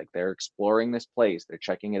back. It's like they're exploring this place, they're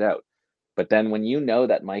checking it out. But then when you know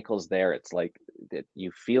that Michael's there, it's like that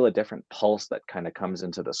you feel a different pulse that kind of comes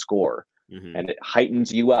into the score. And it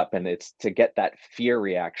heightens you up, and it's to get that fear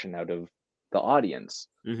reaction out of the audience,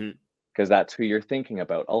 because that's who you're thinking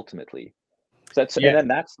about ultimately. So and then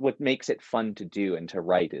that's what makes it fun to do and to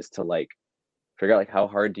write, is to like figure out like how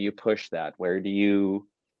hard do you push that, where do you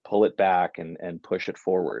pull it back and push it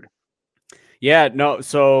forward.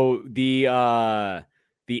 So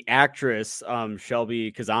the actress,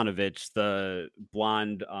 Shelby Kazanovich, the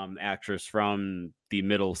blonde actress from the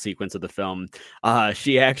middle sequence of the film,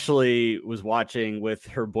 she actually was watching with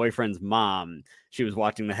her boyfriend's mom. She was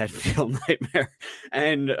watching the Haddonfield Nightmare,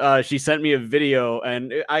 and she sent me a video,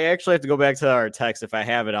 and I actually have to go back to our text. If I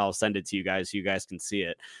have it, I'll send it to you guys so you guys can see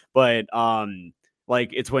it. But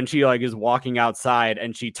like it's when she like is walking outside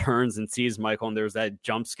and she turns and sees Michael, and there's that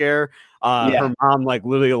jump scare. Her mom like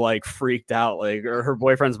literally like freaked out, like, or her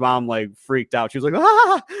boyfriend's mom like freaked out. She was like,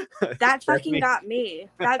 ah! That fucking got me.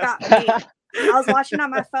 That got me. I was watching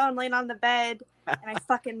on my phone, laying on the bed, and I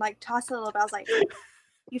fucking like tossed it a little bit. I was like,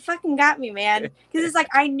 you fucking got me, man. Because it's like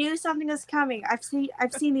I knew something was coming. I've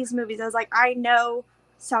seen these movies. I was like, I know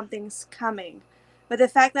something's coming. But the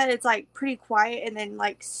fact that it's like pretty quiet and then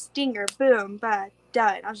like stinger, boom, but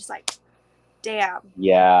done. I was just like, damn.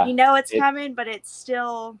 Yeah. You know it's coming, but it's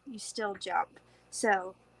still, you still jump.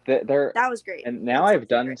 So that was great. And now I've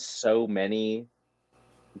done so many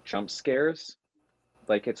jump scares.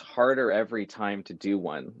 Like it's harder every time to do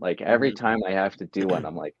one. Like every time I have to do one,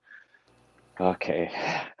 I'm like, okay,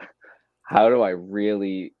 how do I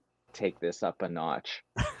really take this up a notch?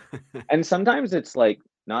 And sometimes it's like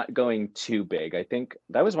not going too big. I think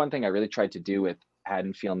that was one thing I really tried to do with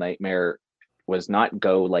Haddonfield Nightmare, was not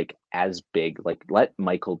go like as big, like let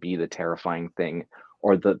Michael be the terrifying thing,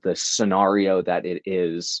 or the scenario that it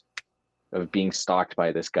is of being stalked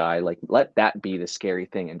by this guy. Like let that be the scary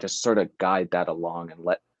thing and just sort of guide that along, and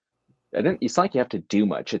it's not like you have to do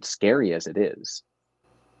much. It's scary as it is.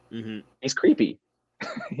 He's creepy.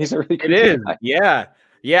 He's a really creepy guy.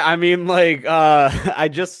 Yeah, I mean, like,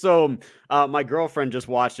 my girlfriend just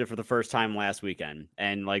watched it for the first time last weekend,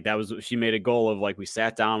 and like she made a goal of like we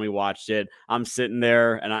sat down, we watched it. I'm sitting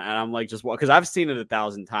there, and I'm like just because I've seen it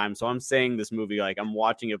 1,000 times, so I'm saying this movie like I'm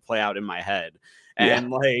watching it play out in my head,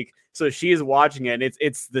 and like so she's watching it. And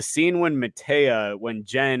it's the scene when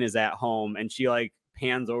Jen is at home and she like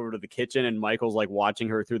pans over to the kitchen and Michael's like watching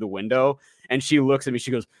her through the window, and she looks at me,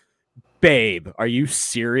 she goes, babe, are you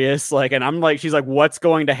serious? Like, and I'm like, she's like, what's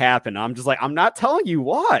going to happen? I'm just like, I'm not telling you,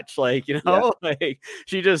 watch. Like, you know, like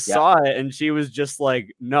she just saw it and she was just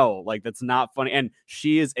like, no, like that's not funny. And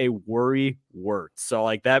she is a worry wart. So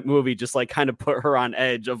like that movie just like kind of put her on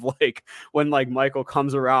edge of like when like Michael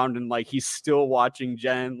comes around and like he's still watching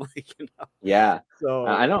Jen, like, you know. Yeah. So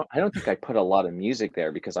I don't think I put a lot of music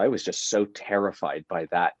there because I was just so terrified by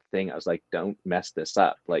that thing. I was like, don't mess this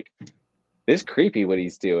up. Like, it's creepy what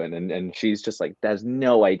he's doing, and she's just like has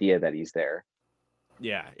no idea that he's there.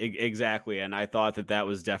 Yeah, exactly. And I thought that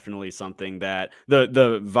was definitely something that the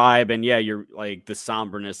vibe and you're like the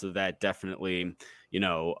somberness of that definitely, you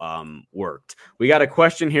know, worked. We got a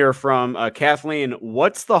question here from Kathleen.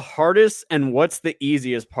 What's the hardest and what's the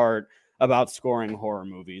easiest part about scoring horror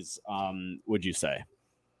movies? Would you say?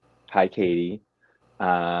 Hi, Katie.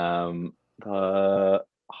 The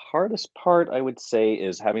hardest part I would say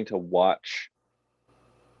is having to watch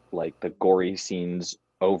like the gory scenes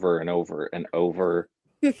over and over and over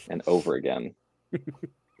and over again.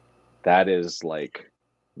 That is like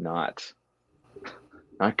not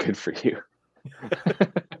good for you.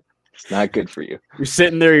 It's not good for you. You're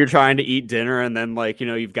sitting there, you're trying to eat dinner, and then like, you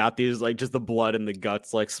know, you've got these like just the blood and the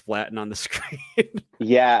guts like splatting on the screen.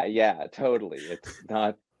 Yeah, totally.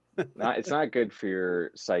 It's not good for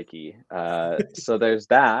your psyche. So there's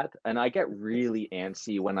that, and I get really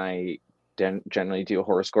antsy when I generally do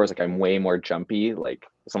horror scores. Like I'm way more jumpy. Like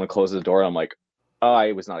someone closes the door, I'm like, oh,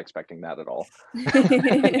 I was not expecting that at all.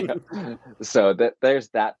 So there's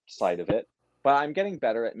that side of it, but I'm getting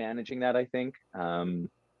better at managing that, I think.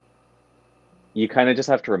 You kind of just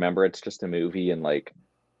have to remember it's just a movie, and like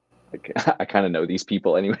I kind of know these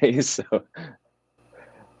people anyways. So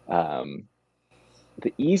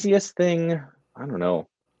the easiest thing, I don't know.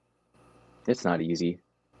 It's not easy.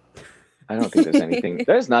 I don't think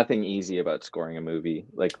there's nothing easy about scoring a movie,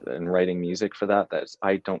 like, and writing music for that.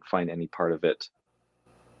 I don't find any part of it.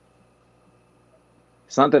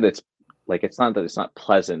 It's not that it's not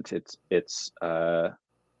pleasant. It's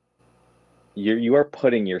you are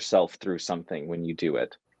putting yourself through something when you do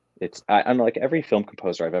it. I'm like every film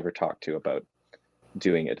composer I've ever talked to about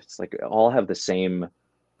doing it. It's like all have the same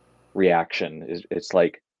reaction. It's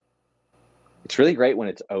like, it's really great when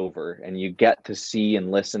it's over and you get to see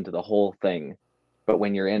and listen to the whole thing, but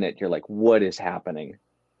when you're in it, you're like, what is happening?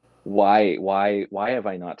 Why have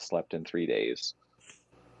I not slept in 3 days?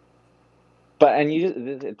 But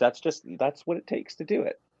that's what it takes to do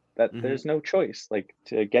it. There's no choice. Like,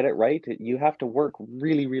 to get it right, you have to work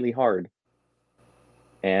really, really hard.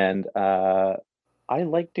 And I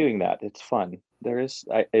like doing that. It's fun.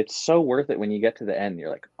 It's so worth it when you get to the end.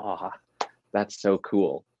 You're like, that's so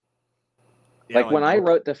cool. Yeah, like when I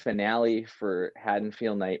wrote the finale for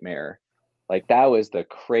Haddonfield Nightmare, like that was the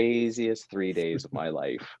craziest 3 days of my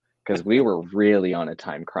life because we were really on a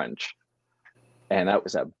time crunch, and it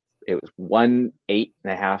was 1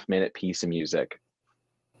 8.5 minute piece of music,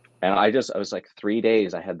 and I was like 3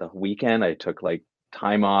 days. I had the weekend. I took like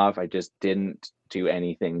time off. I just didn't do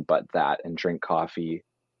anything but that and drink coffee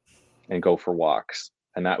and go for walks,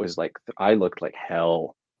 and that was like I looked like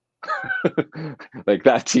hell. Like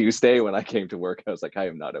that Tuesday when I came to work, I was like, I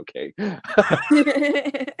am not okay.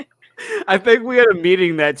 I think we had a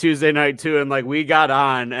meeting that Tuesday night too, and like we got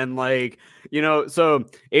on, and like, you know, so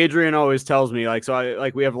Adrian always tells me like, so I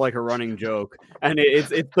like we have like a running joke, and it's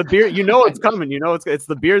the beard, you know, it's coming, you know, it's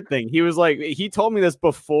the beard thing. He was like, he told me this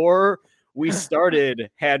before we started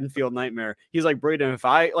Haddonfield Nightmare. He's like, Braden,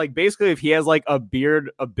 if he has like a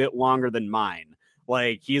beard a bit longer than mine,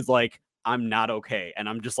 like he's like, I'm not okay, and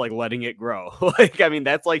I'm just like letting it grow. Like, I mean,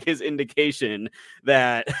 that's like his indication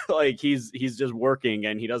that like he's just working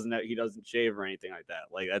and he doesn't shave or anything like that.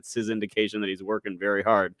 Like that's his indication that he's working very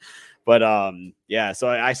hard. But yeah, so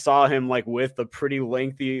I saw him like with a pretty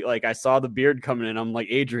lengthy, like I saw the beard coming in. I'm like,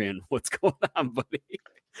 Adrian, what's going on, buddy?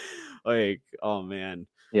 Like, oh man.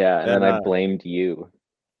 Yeah, and then I blamed you.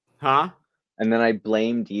 Huh? And then I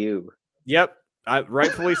blamed you. Yep.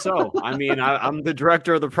 Rightfully so. I mean, I'm the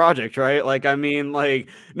director of the project, right? Like, I mean, like,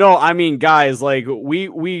 no, I mean, guys, like we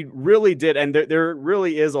really did. And there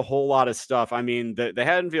really is a whole lot of stuff. I mean, the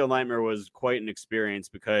Haddonfield Nightmare was quite an experience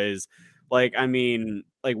because like, I mean,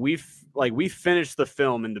 like we finished the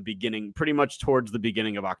film in the beginning, pretty much towards the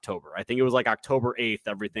beginning of October. I think it was like October 8th.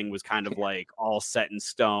 Everything was kind of like all set in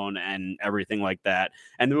stone and everything like that.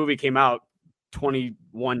 And the movie came out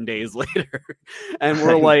 21 days later, and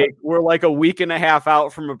we're like a week and a half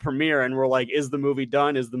out from a premiere, and we're like, is the movie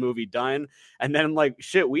done? And then like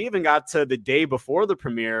shit, we even got to the day before the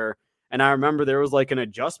premiere, and I remember there was like an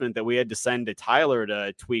adjustment that we had to send to Tyler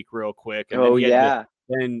to tweak real quick, and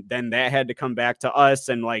then that had to come back to us.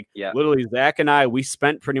 And like literally Zach and I, we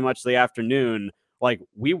spent pretty much the afternoon. Like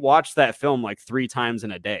we watched that film like 3 times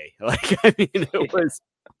in a day. Like, I mean, it was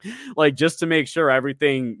like just to make sure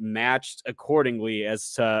everything matched accordingly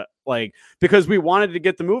as to like, because we wanted to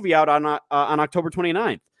get the movie out on October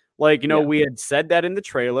 29th. Like, you know, we had said that in the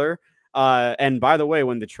trailer. And by the way,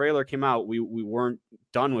 when the trailer came out, we weren't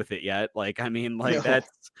done with it yet. Like, I mean, like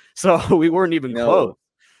so we weren't even close.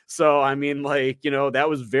 So, I mean, like, you know, that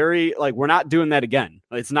was very like, we're not doing that again.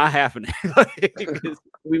 It's not happening.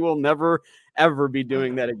 We will never, ever be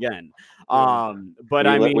doing that again. But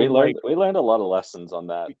we learned a lot of lessons on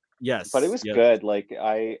that. Yes. But it was good. Like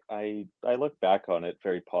I look back on it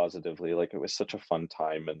very positively. Like it was such a fun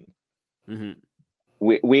time. And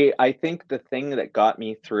I think the thing that got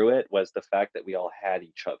me through it was the fact that we all had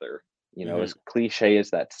each other. You know, as cliche as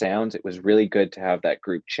that sounds, it was really good to have that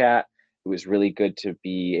group chat. It was really good to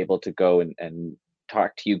be able to go and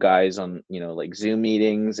talk to you guys on, you know, like Zoom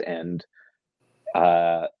meetings. And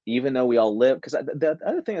even though we all live, because the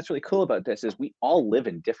other thing that's really cool about this is we all live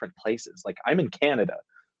in different places. Like I'm in Canada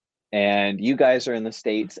and you guys are in the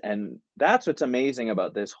States. And that's what's amazing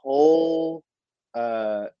about this whole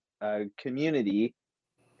community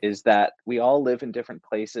is that we all live in different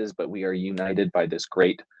places, but we are united by this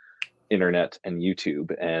great internet and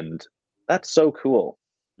YouTube. And that's so cool.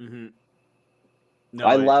 No,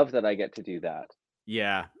 I love that I get to do that.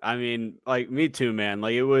 Yeah, I mean, like me too, man.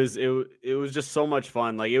 Like it was just so much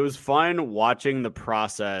fun. Like it was fun watching the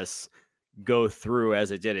process go through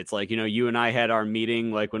as it did. It's like, you know, you and I had our meeting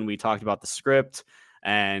like when we talked about the script,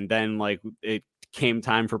 and then like it came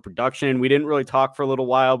time for production. We didn't really talk for a little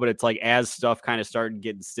while, but it's like as stuff kind of started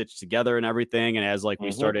getting stitched together and everything, and as like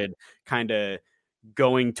we started kind of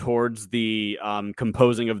going towards the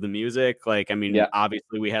composing of the music, like I mean,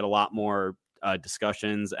 obviously we had a lot more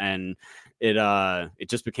discussions, and it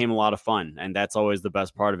just became a lot of fun, and that's always the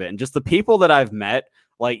best part of it. And just the people that I've met,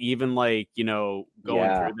 like even like, you know,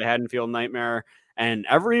 going through the Haddonfield Nightmare, and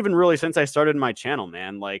even really since I started my channel,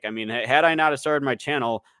 man. Like, I mean, had I not have started my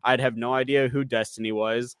channel, I'd have no idea who Destiny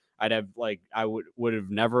was. I'd have like I would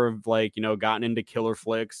have never have like, you know, gotten into killer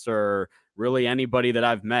flicks or really anybody that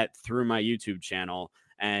I've met through my YouTube channel.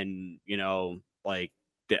 And, you know, like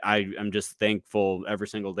I'm just thankful every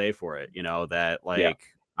single day for it, you know, that like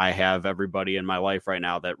I have everybody in my life right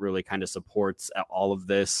now that really kind of supports all of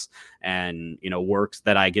this, and, you know, works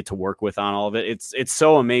that I get to work with on all of it. It's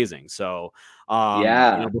so amazing. So, you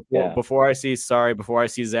know, before I see Zach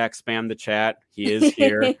spam the chat, he is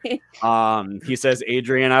here. He says,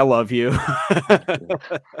 Adrian, I love you.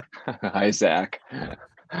 Hi, Zach.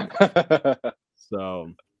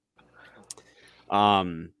 So,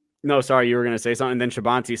 no, sorry, you were going to say something. And then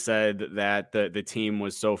Shabanti said that the team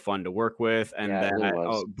was so fun to work with. And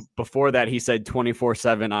before that, he said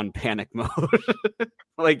 24/7 on panic mode.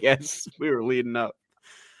 Like, yes, we were leading up.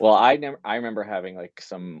 Well, I remember having like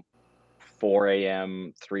some 4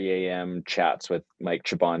 a.m., 3 a.m. chats with Mike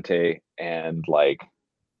Shabanti, and like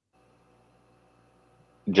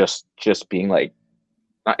just being like,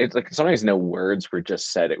 it's like sometimes no words were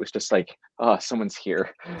just said. It was just like, oh, someone's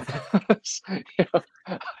here you know,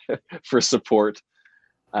 for support.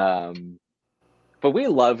 But we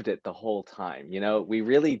loved it the whole time. You know, we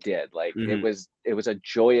really did. Like it was a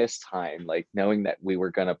joyous time, like knowing that we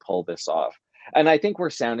were going to pull this off. And I think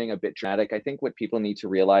we're sounding a bit dramatic. I think what people need to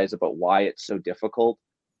realize about why it's so difficult.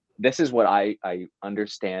 This is what I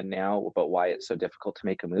understand now about why it's so difficult to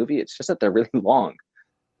make a movie. It's just that they're really long.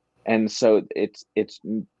 And so it's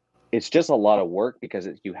just a lot of work because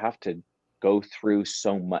you have to go through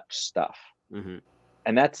so much stuff.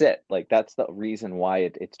 And that's it. Like, that's the reason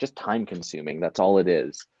why it's just time consuming. That's all it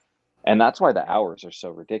is. And that's why the hours are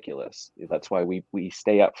so ridiculous. That's why we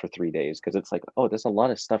stay up for 3 days, because it's like, oh, there's a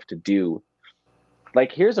lot of stuff to do.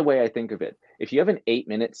 Like, here's a way I think of it. If you have an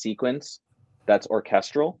 8-minute sequence that's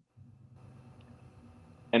orchestral,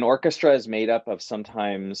 an orchestra is made up of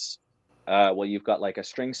sometimes you've got like a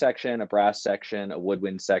string section, a brass section, a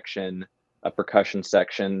woodwind section, a percussion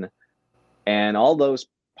section, and all those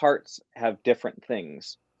parts have different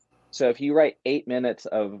things. So if you write 8 minutes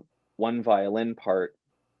of one violin part,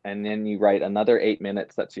 and then you write another 8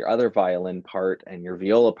 minutes, that's your other violin part, and your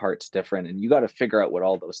viola part's different, and you got to figure out what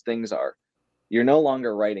all those things are. You're no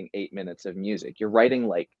longer writing 8 minutes of music. You're writing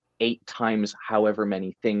like 8 times however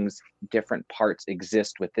many things, different parts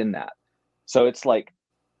exist within that. So it's like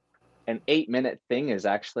an 8-minute thing is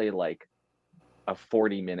actually like a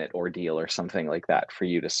 40-minute ordeal or something like that for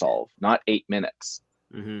you to solve, not 8 minutes.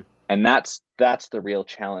 And that's the real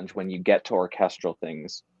challenge when you get to orchestral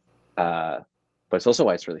things. But it's also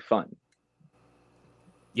why it's really fun.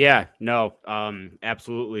 Yeah, no,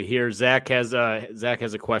 absolutely. Here, Zach has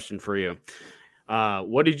a question for you.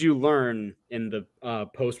 What did you learn in the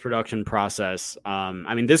post-production process?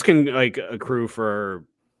 I mean, this can like accrue for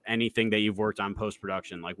anything that you've worked on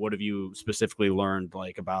post-production. Like, what have you specifically learned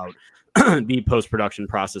like about the post-production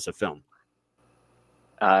process of film?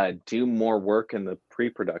 Do more work in the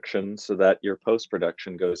pre-production so that your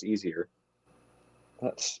post-production goes easier.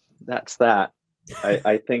 That's that.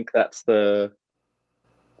 I think that's the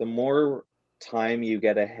more time you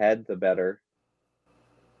get ahead, the better.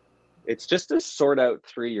 It's just to sort out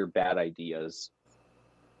through your bad ideas.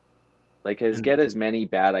 Like, get as many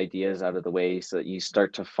bad ideas out of the way so that you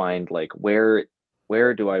start to find like where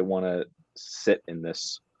do I want to sit in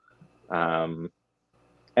this. And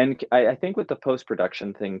I think with the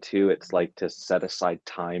post-production thing too, it's like to set aside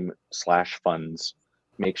time / funds.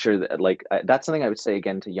 Make sure that that's something I would say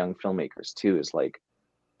again to young filmmakers too, is like,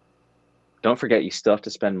 don't forget you still have to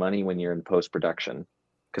spend money when you're in post-production,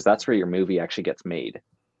 because that's where your movie actually gets made.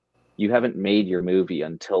 You haven't made your movie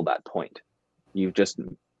until that point. You've just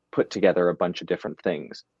put together a bunch of different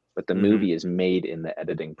things, but the movie is made in the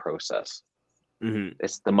editing process.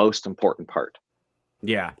 It's the most important part.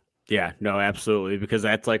 Yeah, no, absolutely, because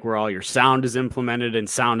that's like where all your sound is implemented, and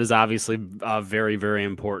sound is obviously very, very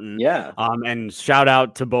important. Yeah. And shout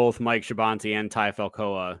out to both Mike Shabanti and Ty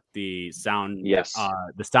Falcoa, the sound,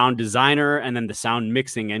 the sound designer, and then the sound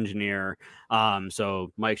mixing engineer.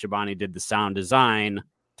 So Mike Shabanti did the sound design,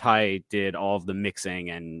 Ty did all of the mixing,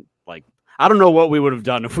 and like, I don't know what we would have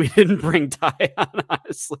done if we didn't bring Ty on,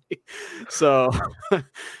 honestly. So that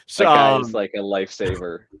guy is like a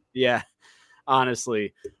lifesaver. Yeah,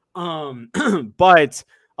 honestly. But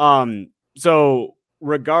so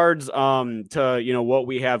regards to what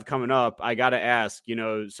we have coming up, I gotta ask,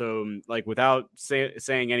 so like without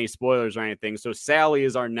saying any spoilers or anything, so Sally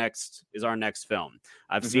is our next film.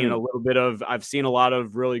 I've seen a lot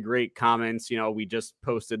of really great comments. We just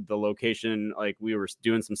posted the location, like we were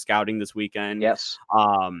doing some scouting this weekend. Yes.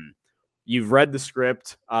 You've read the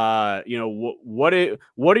script. What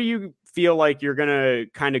do you feel like you're gonna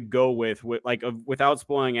kind of go with like without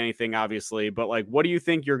spoiling anything, obviously, but like, what do you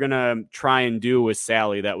think you're gonna try and do with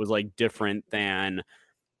Sally that was like different than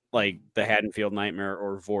like the Haddonfield Nightmare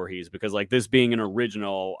or Voorhees? Because like this being an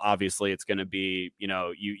original, obviously it's gonna be,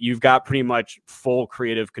 you've got pretty much full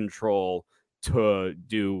creative control to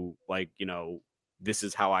do like, this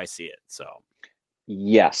is how I see it. So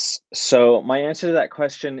yes. So my answer to that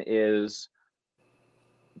question is,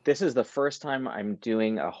 this is the first time I'm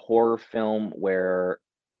doing a horror film where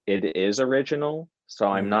it is original. So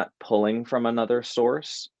I'm not pulling from another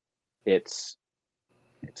source. It's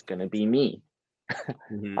going to be me.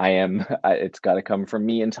 It's got to come from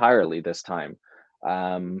me entirely this time.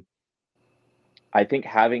 I think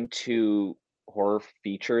having 2 horror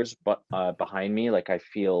features behind me, like I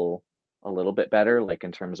feel a little bit better, like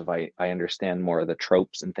in terms of I understand more of the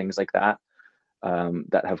tropes and things like that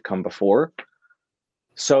that have come before.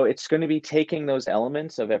 So it's going to be taking those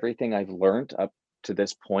elements of everything I've learned up to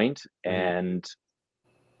this point and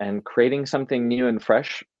creating something new and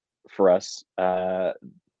fresh for us.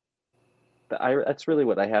 That's really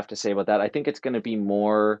what I have to say about that. I think it's going to be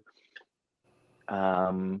more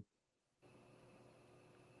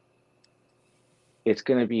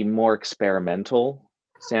experimental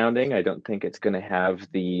sounding. I don't think it's going to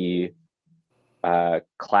have the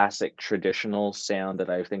classic traditional sound that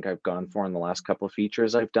I think I've gone for in the last couple of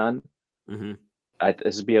features I've done.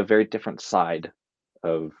 This would be a very different side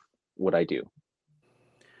of what I do.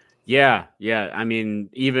 Yeah. I mean,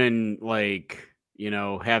 even like,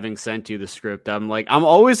 having sent you the script, I'm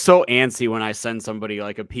always so antsy when I send somebody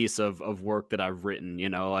like a piece of work that I've written,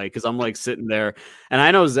 like, cause I'm like sitting there, and I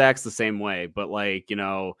know Zach's the same way, but like,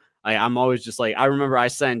 I'm always just like, I remember I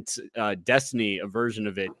sent Destiny a version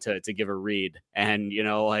of it to give a read, and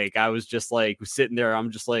like I was just like sitting there,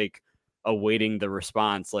 I'm just like awaiting the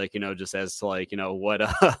response, like just as to like what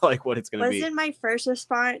like what it's gonna be. Wasn't my first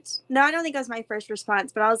response? No, I don't think it was my first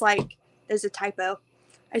response, but I was like, "There's a typo."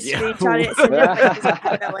 I screenshot it, sent it, like, there's a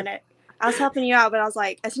typo in it. I was helping you out, but I was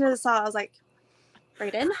like, as soon as I saw it, I was like,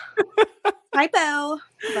 Brayden, typo.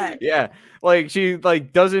 But yeah, like she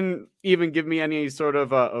like doesn't even give me any sort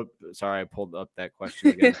of sorry, I pulled up that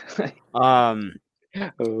question again. But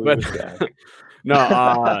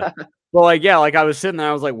no, well, like, yeah, like I was sitting there,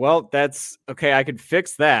 I was like, well, that's okay, I could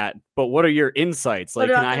fix that, but what are your insights? Like,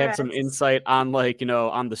 can I have some insight on like,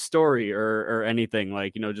 on the story or anything,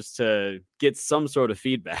 like, just to get some sort of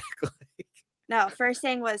feedback? No, first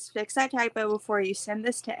thing was fix that typo before you send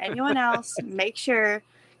this to anyone else. Make sure,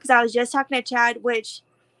 because I was just talking to Chad, which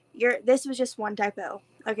this was just one typo.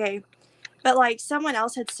 Okay. But like someone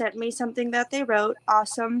else had sent me something that they wrote,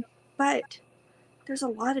 awesome, but there's a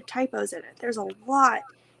lot of typos in it. There's a lot.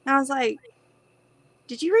 And I was like,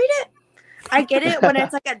 did you read it? I get it when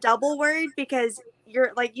it's like a double word because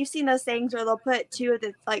you're like, you've seen those things where they'll put two of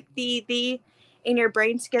the like the and your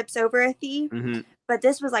brain skips over a the. Mm-hmm. But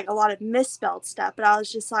this was like a lot of misspelled stuff. But I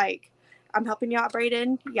was just like, I'm helping you out,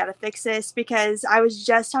 Brayden. You got to fix this, because I was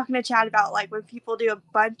just talking to Chad about like when people do a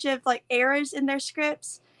bunch of like errors in their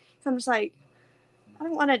scripts. So I'm just like, I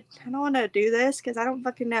don't want to do this because I don't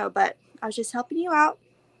fucking know. But I was just helping you out.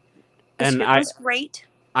 The script was great.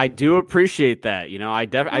 I do appreciate that. You know, I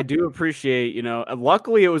do appreciate, you know,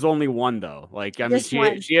 luckily it was only one though. Like, I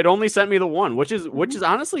mean, she had only sent me the one, which is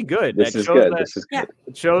honestly good. This is good.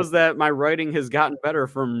 It shows that my writing has gotten better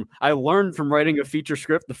I learned from writing a feature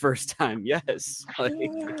script the first time. Yes. Like,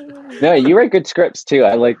 no, you write good scripts too.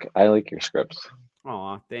 I like your scripts.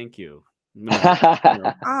 Oh, thank you.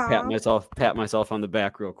 Pat myself on the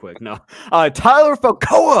back real quick. No, Tyler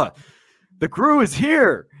Falcoa, the crew is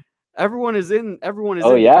here. Everyone is in.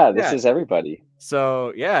 Oh yeah, this is everybody.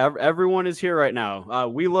 So yeah, everyone is here right now.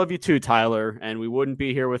 We love you too, Tyler, and we wouldn't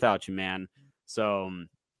be here without you, man. So,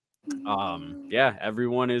 yeah,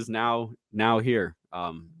 everyone is now here.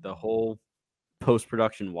 The whole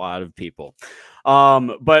post-production wad of people.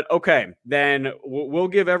 But okay, then we'll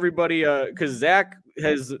give everybody because Zach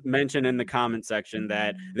has mentioned in the comment section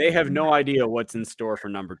that they have no idea what's in store for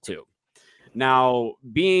number 2. Now,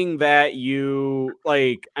 being that you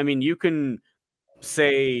like, I mean, you can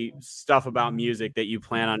say stuff about music that you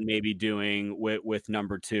plan on maybe doing with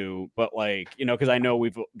number 2, but like, you know, because I know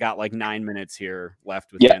we've got like 9 minutes here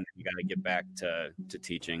left with him. You got to get back to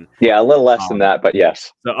teaching. Yeah, a little less than that, but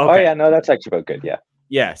yes. So, okay. Oh yeah, no, that's actually about good. Yeah.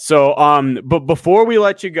 Yeah. So, but before we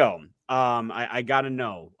let you go, I got to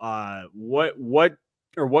know,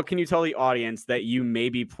 what can you tell the audience that you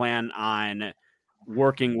maybe plan on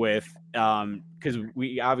working with, because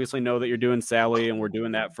we obviously know that you're doing Sally and we're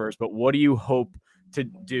doing that first, but what do you hope to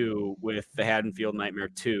do with the Haddonfield Nightmare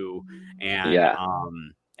 2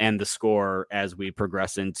 and the score as we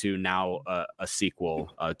progress into now a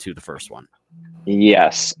sequel to the first one?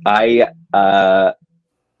 Yes, I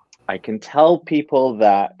can tell people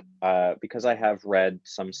that because I have read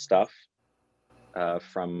some stuff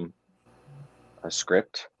from a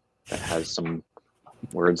script that has some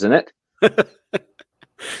words in it.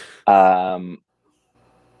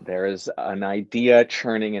 There is an idea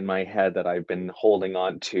churning in my head that I've been holding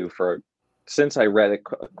on to since I read it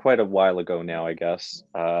quite a while ago now, I guess,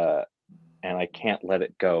 and I can't let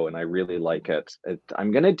it go, and I really like it.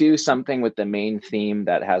 I'm going to do something with the main theme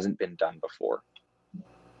that hasn't been done before,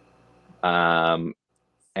 and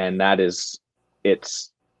that is,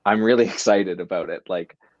 I'm really excited about it.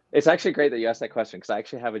 Like, it's actually great that you asked that question, because I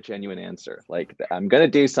actually have a genuine answer. Like, I'm going to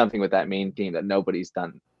do something with that main theme that nobody's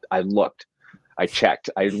done. I looked, I checked,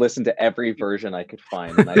 I listened to every version I could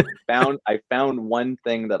find, and I found one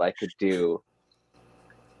thing that I could do.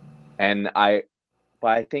 But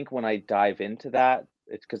I think when I dive into that,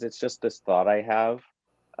 it's because it's just this thought I have,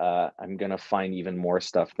 I'm going to find even more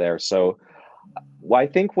stuff there. So I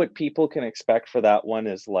think what people can expect for that one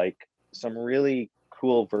is like some really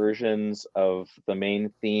cool versions of the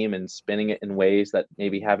main theme and spinning it in ways that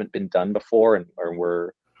maybe haven't been done before, or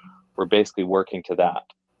we're basically working to that.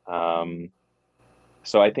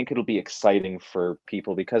 So I think it'll be exciting for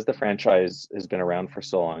people, because the franchise has been around for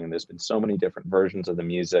so long and there's been so many different versions of the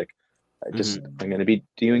music. I'm going to be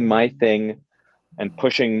doing my thing and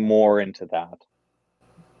pushing more into that.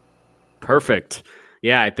 Perfect.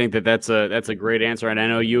 Yeah, I think that's a great answer, and I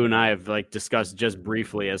know you and I have like discussed just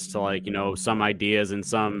briefly as to like, you know, some ideas and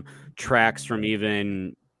some tracks from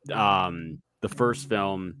even the first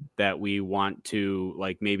film that we want to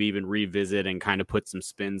like maybe even revisit and kind of put some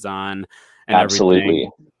spins on. And absolutely.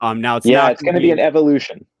 Everything. Now it's going to be an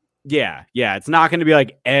evolution. Yeah, it's not going to be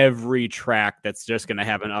like every track that's just going to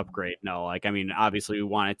have an upgrade. No, like, I mean, obviously we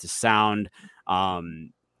want it to sound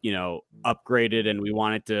you know, upgraded, and we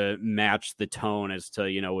want it to match the tone as to,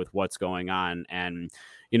 you know, with what's going on. And,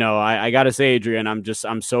 you know, I got to say, Adrian,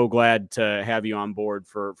 I'm so glad to have you on board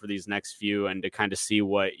for these next few and to kind of see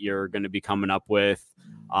what you're going to be coming up with.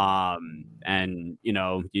 And, you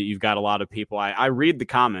know, you've got a lot of people. I read the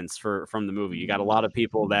comments from the movie. You got a lot of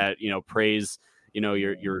people that, you know, praise, you know,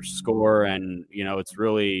 your score, and, you know, it's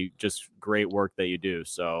really just great work that you do.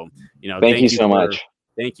 So, you know, thank you so much.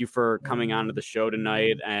 Thank you for coming on to the show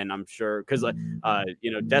tonight. And I'm sure, because,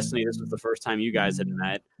 you know, Destiny, this was the first time you guys had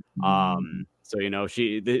met. So, you know,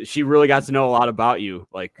 she really got to know a lot about you,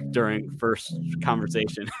 like, during first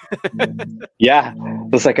conversation. Yeah,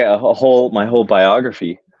 it's like my whole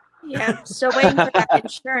biography. Yeah, still waiting for that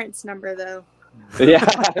insurance number though. Yeah.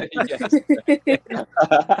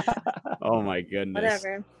 Oh my goodness.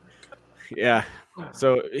 Whatever. Yeah.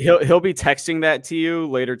 So he'll be texting that to you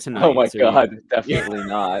later tonight. Oh my so God, definitely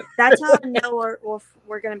not. That's how I know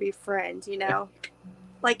we're gonna be friends. You know,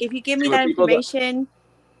 like if you give me See, what that people don't- information.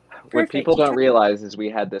 What Perfect. people don't realize is we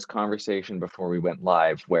had this conversation before we went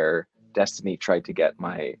live where Destiny tried to get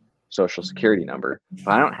my social security number.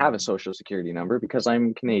 But I don't have a social security number because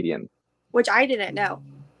I'm Canadian. Which I didn't know.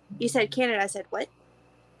 You said Canada. I said what?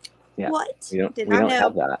 Yeah. What? We don't, Did we not don't know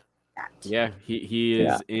have that. that. Yeah, he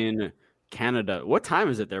is in Canada. What time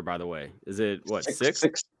is it there, by the way? Is it what, 6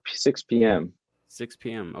 p.m. 6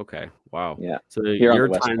 p.m. Okay. Wow. Yeah. So Here on your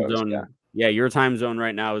the West time Coast, zone, your time zone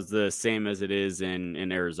right now is the same as it is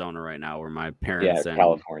in Arizona right now, where my parents and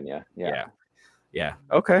California. Yeah.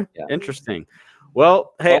 Okay. Yeah. Interesting.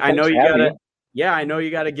 Well, hey, I know thanks you for having gotta. me. Yeah, I know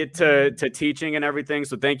you got to get to teaching and everything.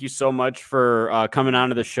 So thank you so much for coming on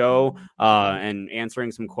to the show and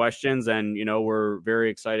answering some questions. And, we're very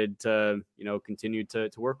excited to, continue to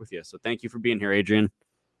work with you. So thank you for being here, Adrian.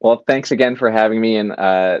 Well, thanks again for having me. And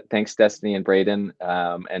thanks, Destiny and Braden.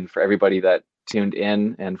 And for everybody that tuned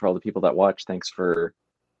in and for all the people that watched, thanks for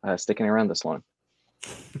sticking around this long.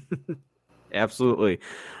 Absolutely.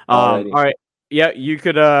 All right. Yeah, you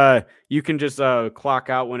can just clock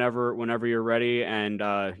out whenever you're ready, and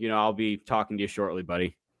I'll be talking to you shortly,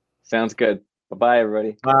 buddy. Sounds good. Bye,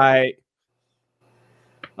 everybody. Bye.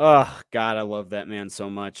 Oh God, I love that man so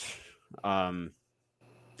much.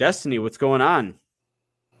 Destiny, what's going on?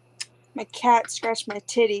 My cat scratched my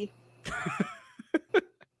titty.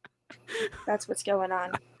 That's what's going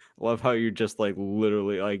on. Love how you're just like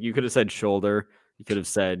literally like you could have said shoulder. You could have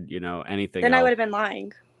said anything. Then else. I would have been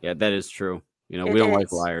lying. Yeah, that is true. We don't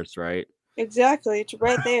like liars, right? Exactly. It's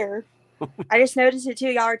right there. I just noticed it too.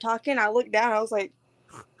 Y'all are talking. I looked down. I was like,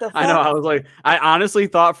 the fuck? I know. I was like, I honestly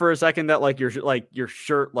thought for a second that like your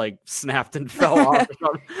shirt like snapped and fell off.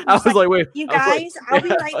 I was like, wait, you guys, I'll be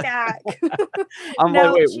right back. I'm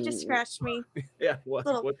no, like, wait, she just scratched me. Yeah.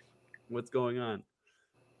 What's going on?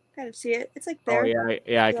 Kind of see it. It's like there. Oh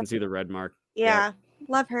yeah, I can see the red mark. Yeah.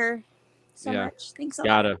 Love her so much. Thanks a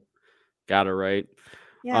lot. Gotta right.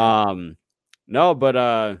 Yeah. No,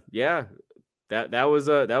 but yeah, that was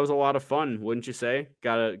a lot of fun, wouldn't you say?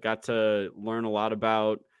 Got to learn a lot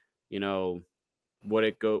about,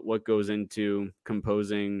 what goes into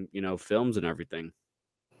composing, films and everything.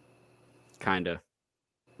 Kinda.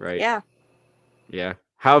 Right. Yeah. Yeah.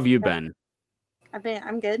 How have you been?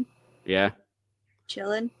 I'm good. Yeah.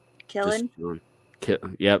 Chilling. Killing.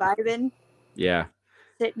 Yep. Vibing. Yeah.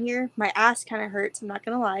 Sitting here. My ass kind of hurts. I'm not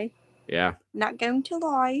going to lie. Yeah. Not going to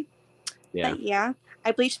lie. Yeah. But yeah.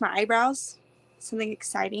 I bleached my eyebrows. Something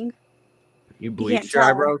exciting. You bleached your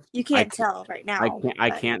eyebrows? You can't tell right now. I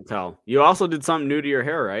can't tell. You also did something new to your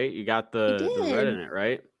hair, right? You got the red in it,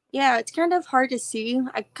 right? Yeah, it's kind of hard to see.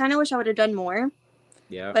 I kind of wish I would have done more.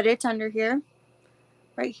 Yeah. But it's under here.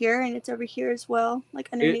 Right here. And it's over here as well. Like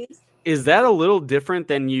underneath. Is that a little different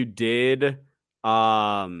than you did?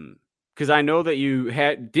 Because I know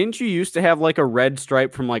that didn't you used to have like a red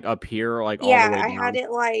stripe from like up here, like all the way down? I had it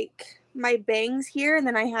like my bangs here, and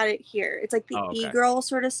then I had it here. It's like the e-girl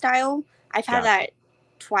sort of style. I've had that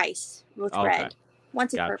twice with red.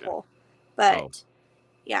 Once it's purple. But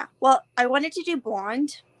yeah. Well, I wanted to do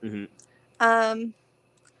blonde. Mm-hmm.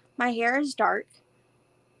 My hair is dark,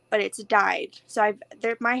 but it's dyed. So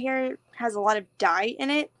my hair has a lot of dye in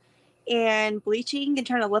it. And bleaching and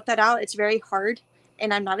trying to lift that out, it's very hard.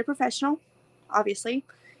 And I'm not a professional, obviously.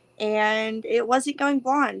 And it wasn't going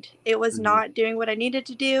blonde. It was not doing what I needed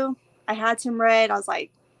to do. I had some red. I was like,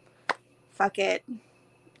 fuck it.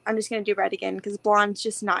 I'm just going to do red again because blonde's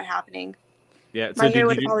just not happening. Yeah, so my hair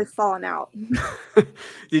would have probably fallen out.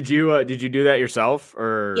 Did you do that yourself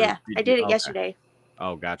or? Yeah, I did it yesterday.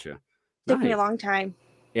 Oh, gotcha. Took me a long time.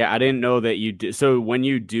 Yeah, I didn't know that you did. So when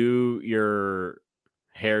you do your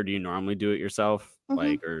hair, do you normally do it yourself?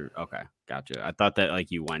 Like, or okay, gotcha. I thought that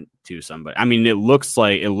like you went to somebody. I mean, it looks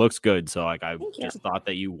good. So like, I just thought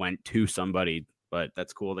that you went to somebody, but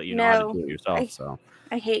that's cool that you know how to do it yourself.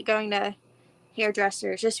 I hate going to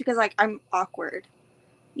hairdressers just because like I'm awkward.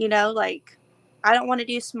 Like I don't want to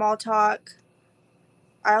do small talk.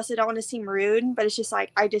 I also don't want to seem rude, but it's just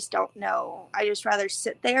like I just don't know. I just rather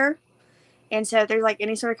sit there. And so if there's like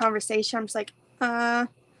any sort of conversation, I'm just like, So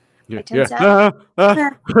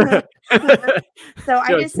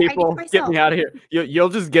I just people I get me out of here. You'll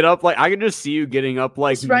just get up like I can just see you getting up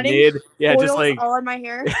like just mid, just like all in my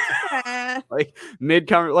hair, like mid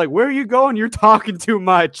comment. Like, where are you going? You're talking too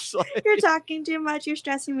much. You're talking too much. You're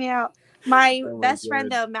stressing me out. My best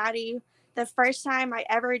friend though, Maddie, the first time I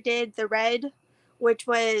ever did the red, which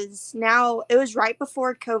was it was right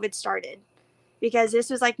before COVID started, because this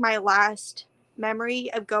was like my last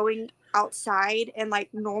memory of going outside in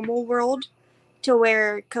like normal world, to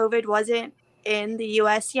where COVID wasn't in the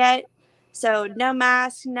US yet. So no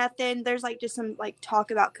mask, nothing. There's like just some like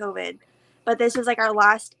talk about COVID. But this was like our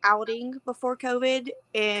last outing before COVID,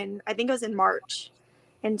 and I think it was in March.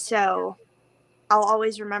 And so I'll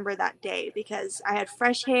always remember that day because I had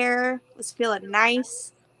fresh hair, was feeling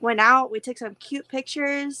nice, went out, we took some cute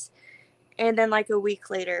pictures, and then like a week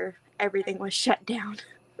later, everything was shut down.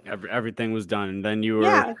 Everything was done, and then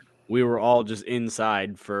we were all just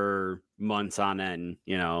inside for months on end,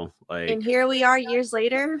 you know, like. And here we are years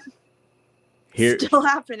later. Still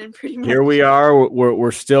happening pretty much. Here we are.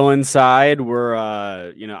 We're still inside.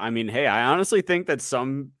 We're you know, I mean, hey, I honestly think that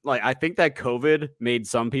I think that COVID made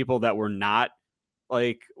some people that were not,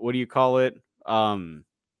 like, what do you call it? What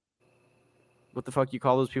the fuck you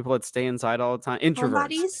call those people that stay inside all the time?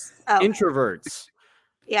 Introverts. Oh. Introverts.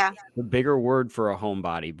 Yeah. The bigger word for a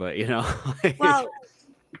homebody, but you know. Well,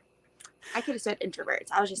 I could have said introverts.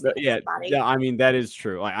 I was just thinking homebody. Yeah, I mean, that is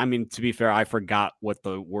true. Like, I mean, to be fair, I forgot what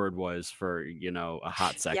the word was for, you know, a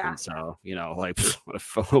hot second. Yeah. So, you know, like,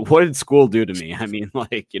 what did school do to me? I mean,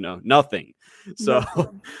 like, you know, nothing. So,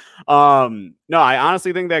 no, I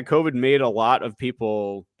honestly think that COVID made a lot of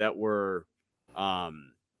people that were,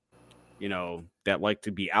 you know, that like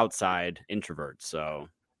to be outside introverts. So,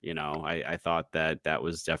 you know, I thought that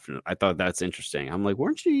was definitely, I thought that's interesting. I'm like,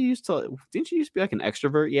 didn't you used to be like an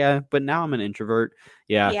extrovert? Yeah, but now I'm an introvert.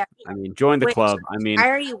 Yeah. I mean, join the club. I mean, I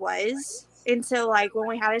already was. And so, like, when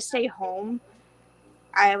we had to stay home,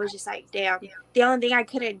 I was just like, damn. The only thing I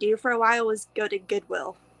couldn't do for a while was go to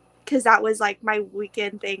Goodwill. Because that was, like, my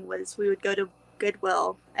weekend thing was we would go to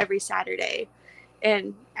Goodwill every Saturday.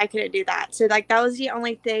 And I couldn't do that. So, like, that was the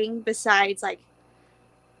only thing besides, like,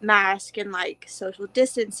 mask and like social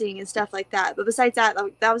distancing and stuff like that. But besides that,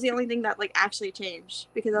 like, that was the only thing that like actually changed,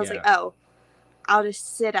 because I was like, oh, I'll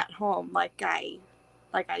just sit at home like I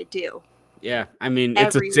do. Yeah, I mean,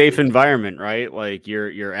 it's a safe environment, right? Like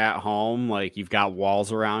you're at home, like you've got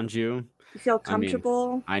walls around you. You feel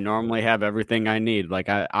comfortable. I normally have everything I need. Like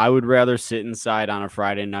I would rather sit inside on a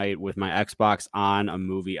Friday night with my Xbox on, a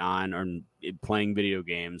movie on, or playing video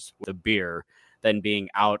games with a beer than being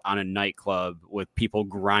out on a nightclub with people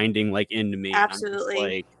grinding like into me.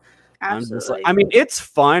 Absolutely. Absolutely. I mean, it's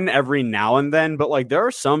fun every now and then, but like there are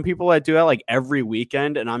some people that do that like every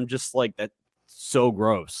weekend, and I'm just like, that's so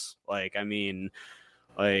gross. Like, I mean,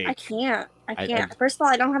 like I can't. First of all,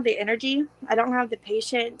 I don't have the energy. I don't have the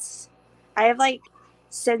patience. I have like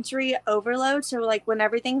sensory overload. So like when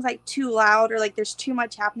everything's like too loud or like there's too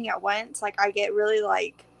much happening at once, like I get really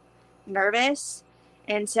like nervous.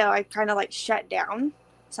 And so I kind of like shut down.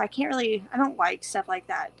 So I don't like stuff like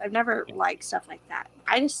that. I've never liked stuff like that.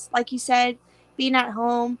 I just, like you said, being at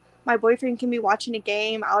home, my boyfriend can be watching a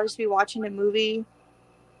game. I'll just be watching a movie.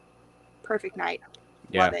 Perfect night.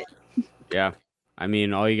 Love it. Yeah. I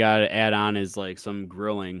mean, all you got to add on is like some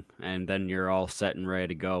grilling, and then you're all set and ready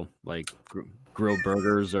to go. Like grill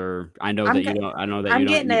burgers, or I know that you don't. I'm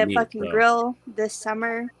getting a fucking grill this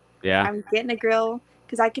summer. Yeah. I'm getting a grill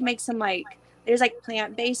because I can make some like, there's like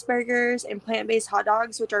plant-based burgers and plant-based hot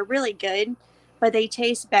dogs, which are really good, but they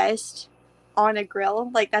taste best on a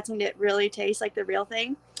grill. Like that's when it really tastes like the real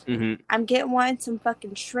thing. Mm-hmm. I'm getting some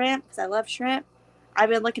fucking shrimp because I love shrimp. I've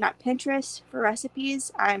been looking at Pinterest for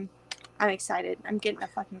recipes. I'm excited. I'm getting a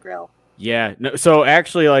fucking grill. Yeah. No. So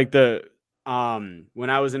actually, like when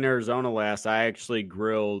I was in Arizona last, I actually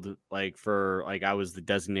grilled I was the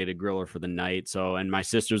designated griller for the night. So, and my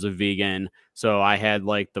sister's a vegan. So I had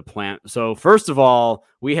like the plant. So first of all,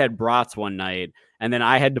 we had brats one night, and then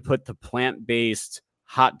I had to put the plant-based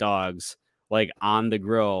hot dogs like on the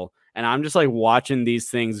grill. And I'm just like watching these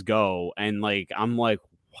things go. And like, I'm like,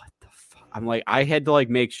 what the fuck? I'm like, I had to like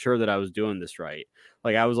make sure that I was doing this right.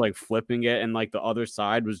 Like I was like flipping it, and like the other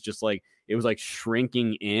side was just like, it was like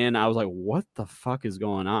shrinking in. I was like, what the fuck is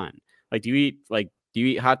going on? Like, do you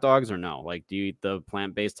eat hot dogs or no? Like, do you eat the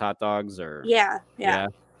plant-based hot dogs or? Yeah.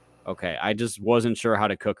 Okay. I just wasn't sure how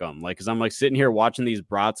to cook them. Like, cause I'm like sitting here watching these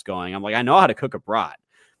brats going. I'm like, I know how to cook a brat.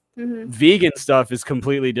 Mm-hmm. Vegan stuff is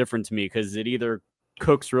completely different to me, cause it either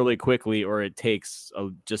cooks really quickly or it takes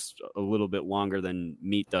just a little bit longer than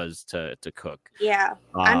meat does to cook. Yeah.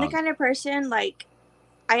 I'm the kind of person like,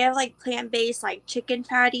 I have like plant-based like chicken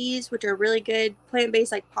patties, which are really good.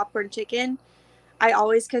 Plant-based like popcorn chicken. I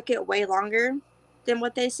always cook it way longer than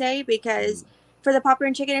what they say, because for the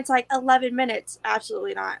popcorn chicken, it's like 11 minutes.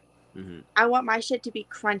 Absolutely not. Mm-hmm. I want my shit to be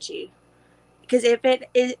crunchy. Because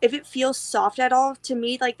if it feels soft at all, to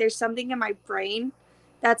me, like there's something in my brain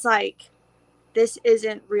that's like, this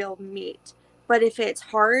isn't real meat. But if it's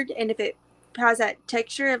hard and if it has that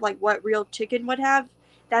texture of like what real chicken would have,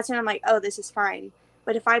 that's when I'm like, oh, this is fine.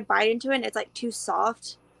 But if I bite into it and it's like too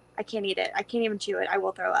soft, I can't eat it. I can't even chew it. I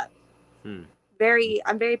will throw up. I'm very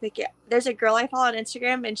picky. There's a girl I follow on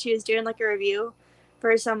Instagram, and she was doing like a review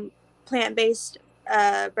for some plant-based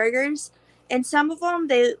burgers, and some of them,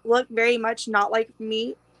 they look very much not like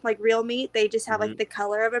meat, like real meat. They just have like the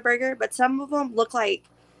color of a burger, but some of them look like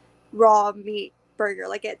raw meat burger.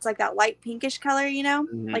 Like it's like that light pinkish color, you know,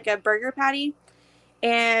 like a burger patty.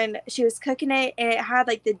 And she was cooking it, and it had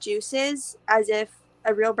like the juices as if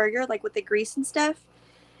a real burger, like with the grease and stuff.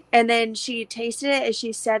 And then she tasted it, and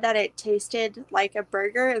she said that it tasted like a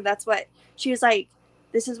burger. And that's what she was like,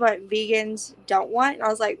 this is what vegans don't want. And I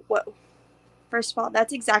was like, what? First of all,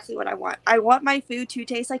 that's exactly what I want. I want my food to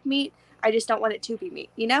taste like meat. I just don't want it to be meat,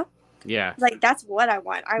 you know? Yeah. Like, that's what I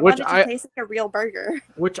want. I want it to taste like a real burger.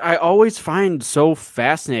 Which I always find so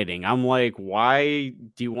fascinating. I'm like, why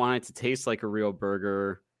do you want it to taste like a real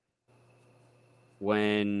burger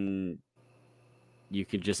when you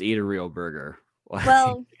could just eat a real burger?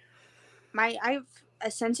 Well, I have a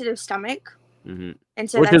sensitive stomach, and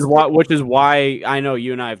so which is why I know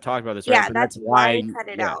you and I have talked about this. Right? Yeah, that's why I cut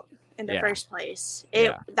it out in the first place.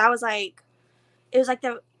 It was like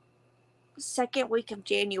the second week of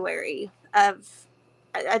January of,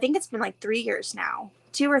 I think it's been like 3 years now,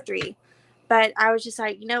 2 or 3. But I was just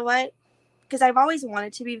like, you know what? Because I've always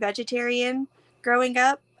wanted to be vegetarian growing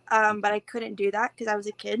up, but I couldn't do that because I was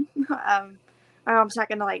a kid. My mom's not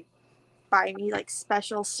gonna like buy me like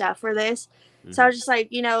special stuff for this. So I was just like,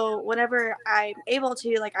 you know, whenever I'm able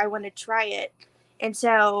to, like, I want to try it. And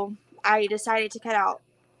so I decided to cut out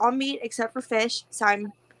all meat except for fish. So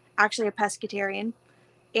I'm actually a pescatarian.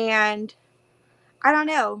 And I don't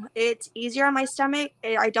know, it's easier on my stomach.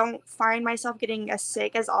 I don't find myself getting as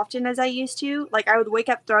sick as often as I used to. Like, I would wake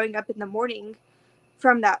up throwing up in the morning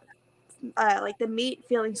from that, like the meat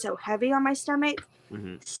feeling so heavy on my stomach.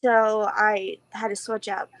 So I had to switch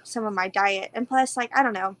up some of my diet. And plus, like, I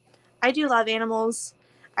don't know, I do love animals.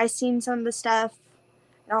 I've seen some of the stuff.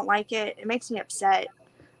 I don't like it. It makes me upset.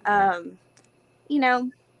 You know,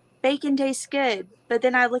 bacon tastes good, but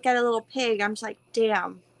then I look at a little pig, I'm just like,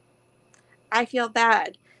 damn, I feel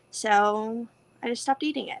bad. So I just stopped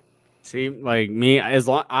eating it. See, like me, as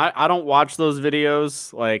long I don't watch those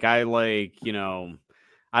videos. Like I like, you know,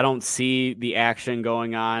 I don't see the action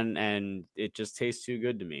going on, and it just tastes too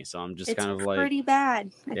good to me. So I'm just kind of like, it's pretty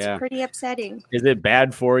bad. It's pretty upsetting. Is it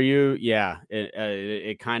bad for you? Yeah,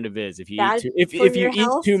 it kind of is. If you bad eat if you eat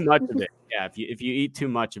too much of it, if you eat too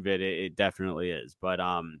much of it, it definitely is. But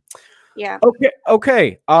yeah.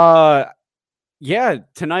 Okay. Yeah,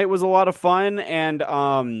 tonight was a lot of fun, and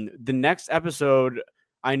the next episode,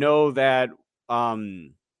 I know that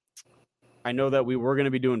we were going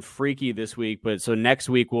to be doing Freaky this week, but so next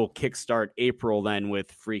week we'll kickstart April then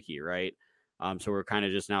with Freaky, right? So we're kind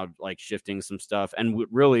of just now like shifting some stuff, and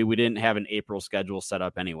we didn't have an April schedule set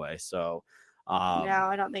up anyway. So no,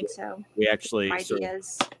 I don't think so. We actually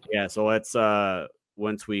ideas. So let's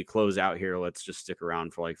once we close out here, let's just stick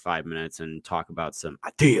around for like 5 minutes and talk about some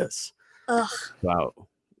ideas. Ugh. About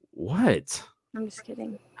what? I'm just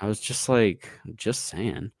kidding. I was just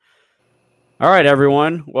saying. All right,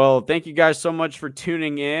 everyone. Well, thank you guys so much for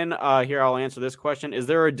tuning in. Here, I'll answer this question. Is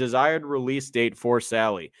there a desired release date for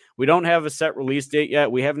Sally? We don't have a set release date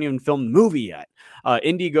yet. We haven't even filmed the movie yet.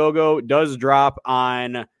 Indiegogo does drop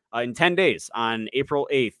on in 10 days on April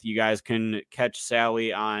 8th. You guys can catch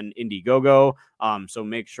Sally on Indiegogo. So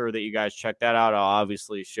make sure that you guys check that out. I'll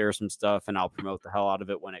obviously share some stuff, and I'll promote the hell out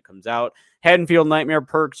of it when it comes out. Haddonfield Nightmare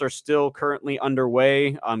perks are still currently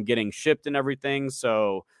underway. Getting shipped and everything.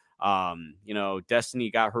 So you know,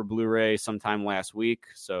 Destiny got her Blu-ray sometime last week,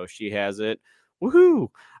 so she has it. Woohoo!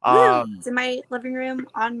 It's in my living room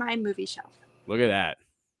on my movie shelf. Look at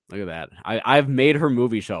that. I've made her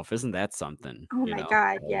movie shelf. Isn't that something? Oh my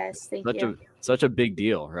God, yes. Thank you. Such a big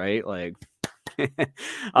deal, right? Like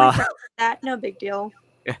that no big deal.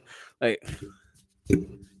 Like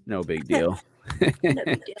no big deal. No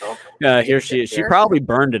big deal. Here she is. She probably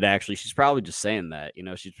burned it, actually. She's probably just saying that. You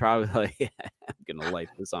know, she's probably like, I'm going to light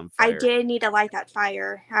this on fire. I did need to light that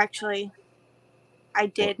fire, actually. I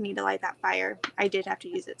did need to light that fire. I did have to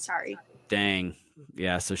use it. Sorry. Dang.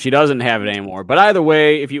 Yeah, so she doesn't have it anymore. But either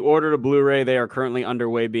way, if you ordered a Blu-ray, they are currently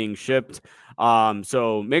underway being shipped.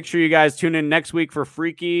 So make sure you guys tune in next week for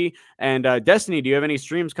Freaky. And Destiny, do you have any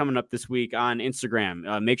streams coming up this week on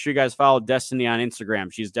Instagram? Make sure you guys follow Destiny on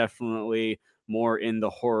Instagram. She's definitely more in the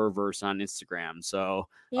horrorverse on Instagram. So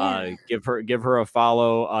Yeah. give her a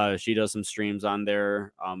follow. She does some streams on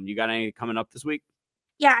there. You got any coming up this week?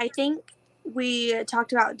 Yeah, I think we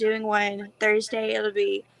talked about doing one Thursday. It'll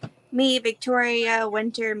be me, Victoria,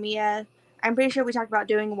 Winter, Mia. I'm pretty sure we talked about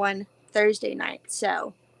doing one Thursday night.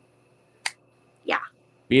 So, yeah.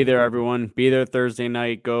 Be there, everyone. Be there Thursday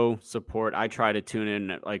night. Go support. I try to tune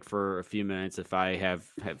in like for a few minutes if I've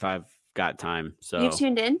got time. So You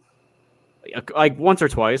tuned in? like once or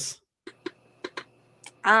twice.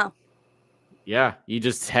 Oh. Yeah, you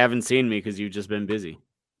just haven't seen me because you've just been busy.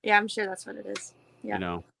 Yeah, I'm sure that's what it is. Yeah. You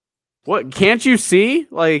know. What can't you see?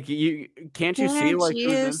 Like you can't you see like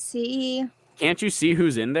Can't you see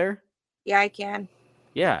who's in there? Yeah, I can.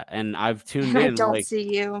 Yeah, and I've tuned I in. don't like,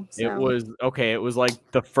 see you. So. It was okay. It was like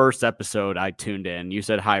the first episode I tuned in. You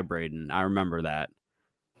said hi, Braden. I remember that.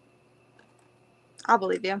 I'll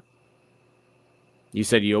believe you. You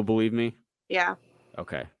said you'll believe me? Yeah.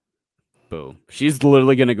 Okay. Boo. She's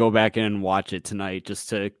literally gonna go back in and watch it tonight just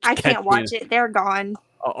to. I can't watch it. They're gone.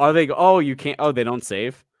 Are they? Oh, you can't. Oh, they don't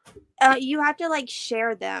save. You have to like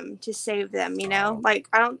share them to save them. You know, like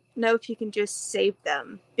I don't know if you can just save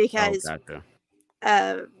them because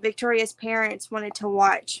Victoria's parents wanted to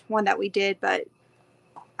watch one that we did, but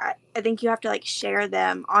I think you have to like share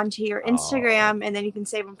them onto your Instagram and then you can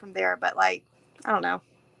save them from there. But like, I don't know.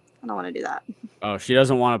 I don't want to do that. Oh, she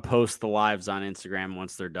doesn't want to post the lives on Instagram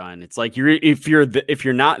once they're done. It's like if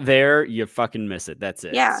you're not there, you fucking miss it. That's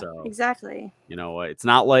it. Yeah, so, exactly. You know what? It's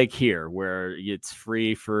not like here where it's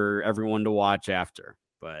free for everyone to watch after.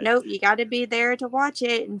 But nope, you got to be there to watch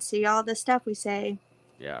it and see all the stuff we say.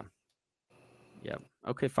 Yeah. Yep.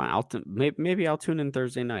 Okay, fine. Maybe I'll tune in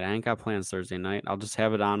Thursday night. I ain't got plans Thursday night. I'll just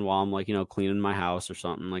have it on while I'm like cleaning my house or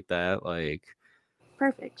something like that. Like.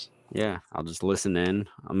 Perfect. Yeah, I'll just listen in.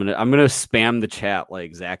 I'm gonna spam the chat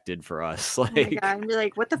like Zach did for us. Like, oh my God, and be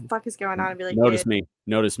like, "What the fuck is going on?" And be like, "Notice me."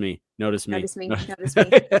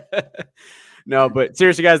 No, but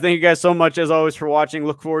seriously, guys, thank you guys so much as always for watching.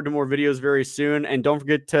 Look forward to more videos very soon, and don't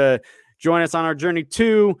forget to join us on our journey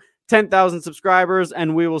to 10,000 subscribers.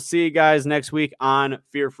 And we will see you guys next week on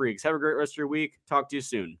Fear Freaks. Have a great rest of your week. Talk to you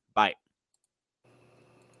soon. Bye.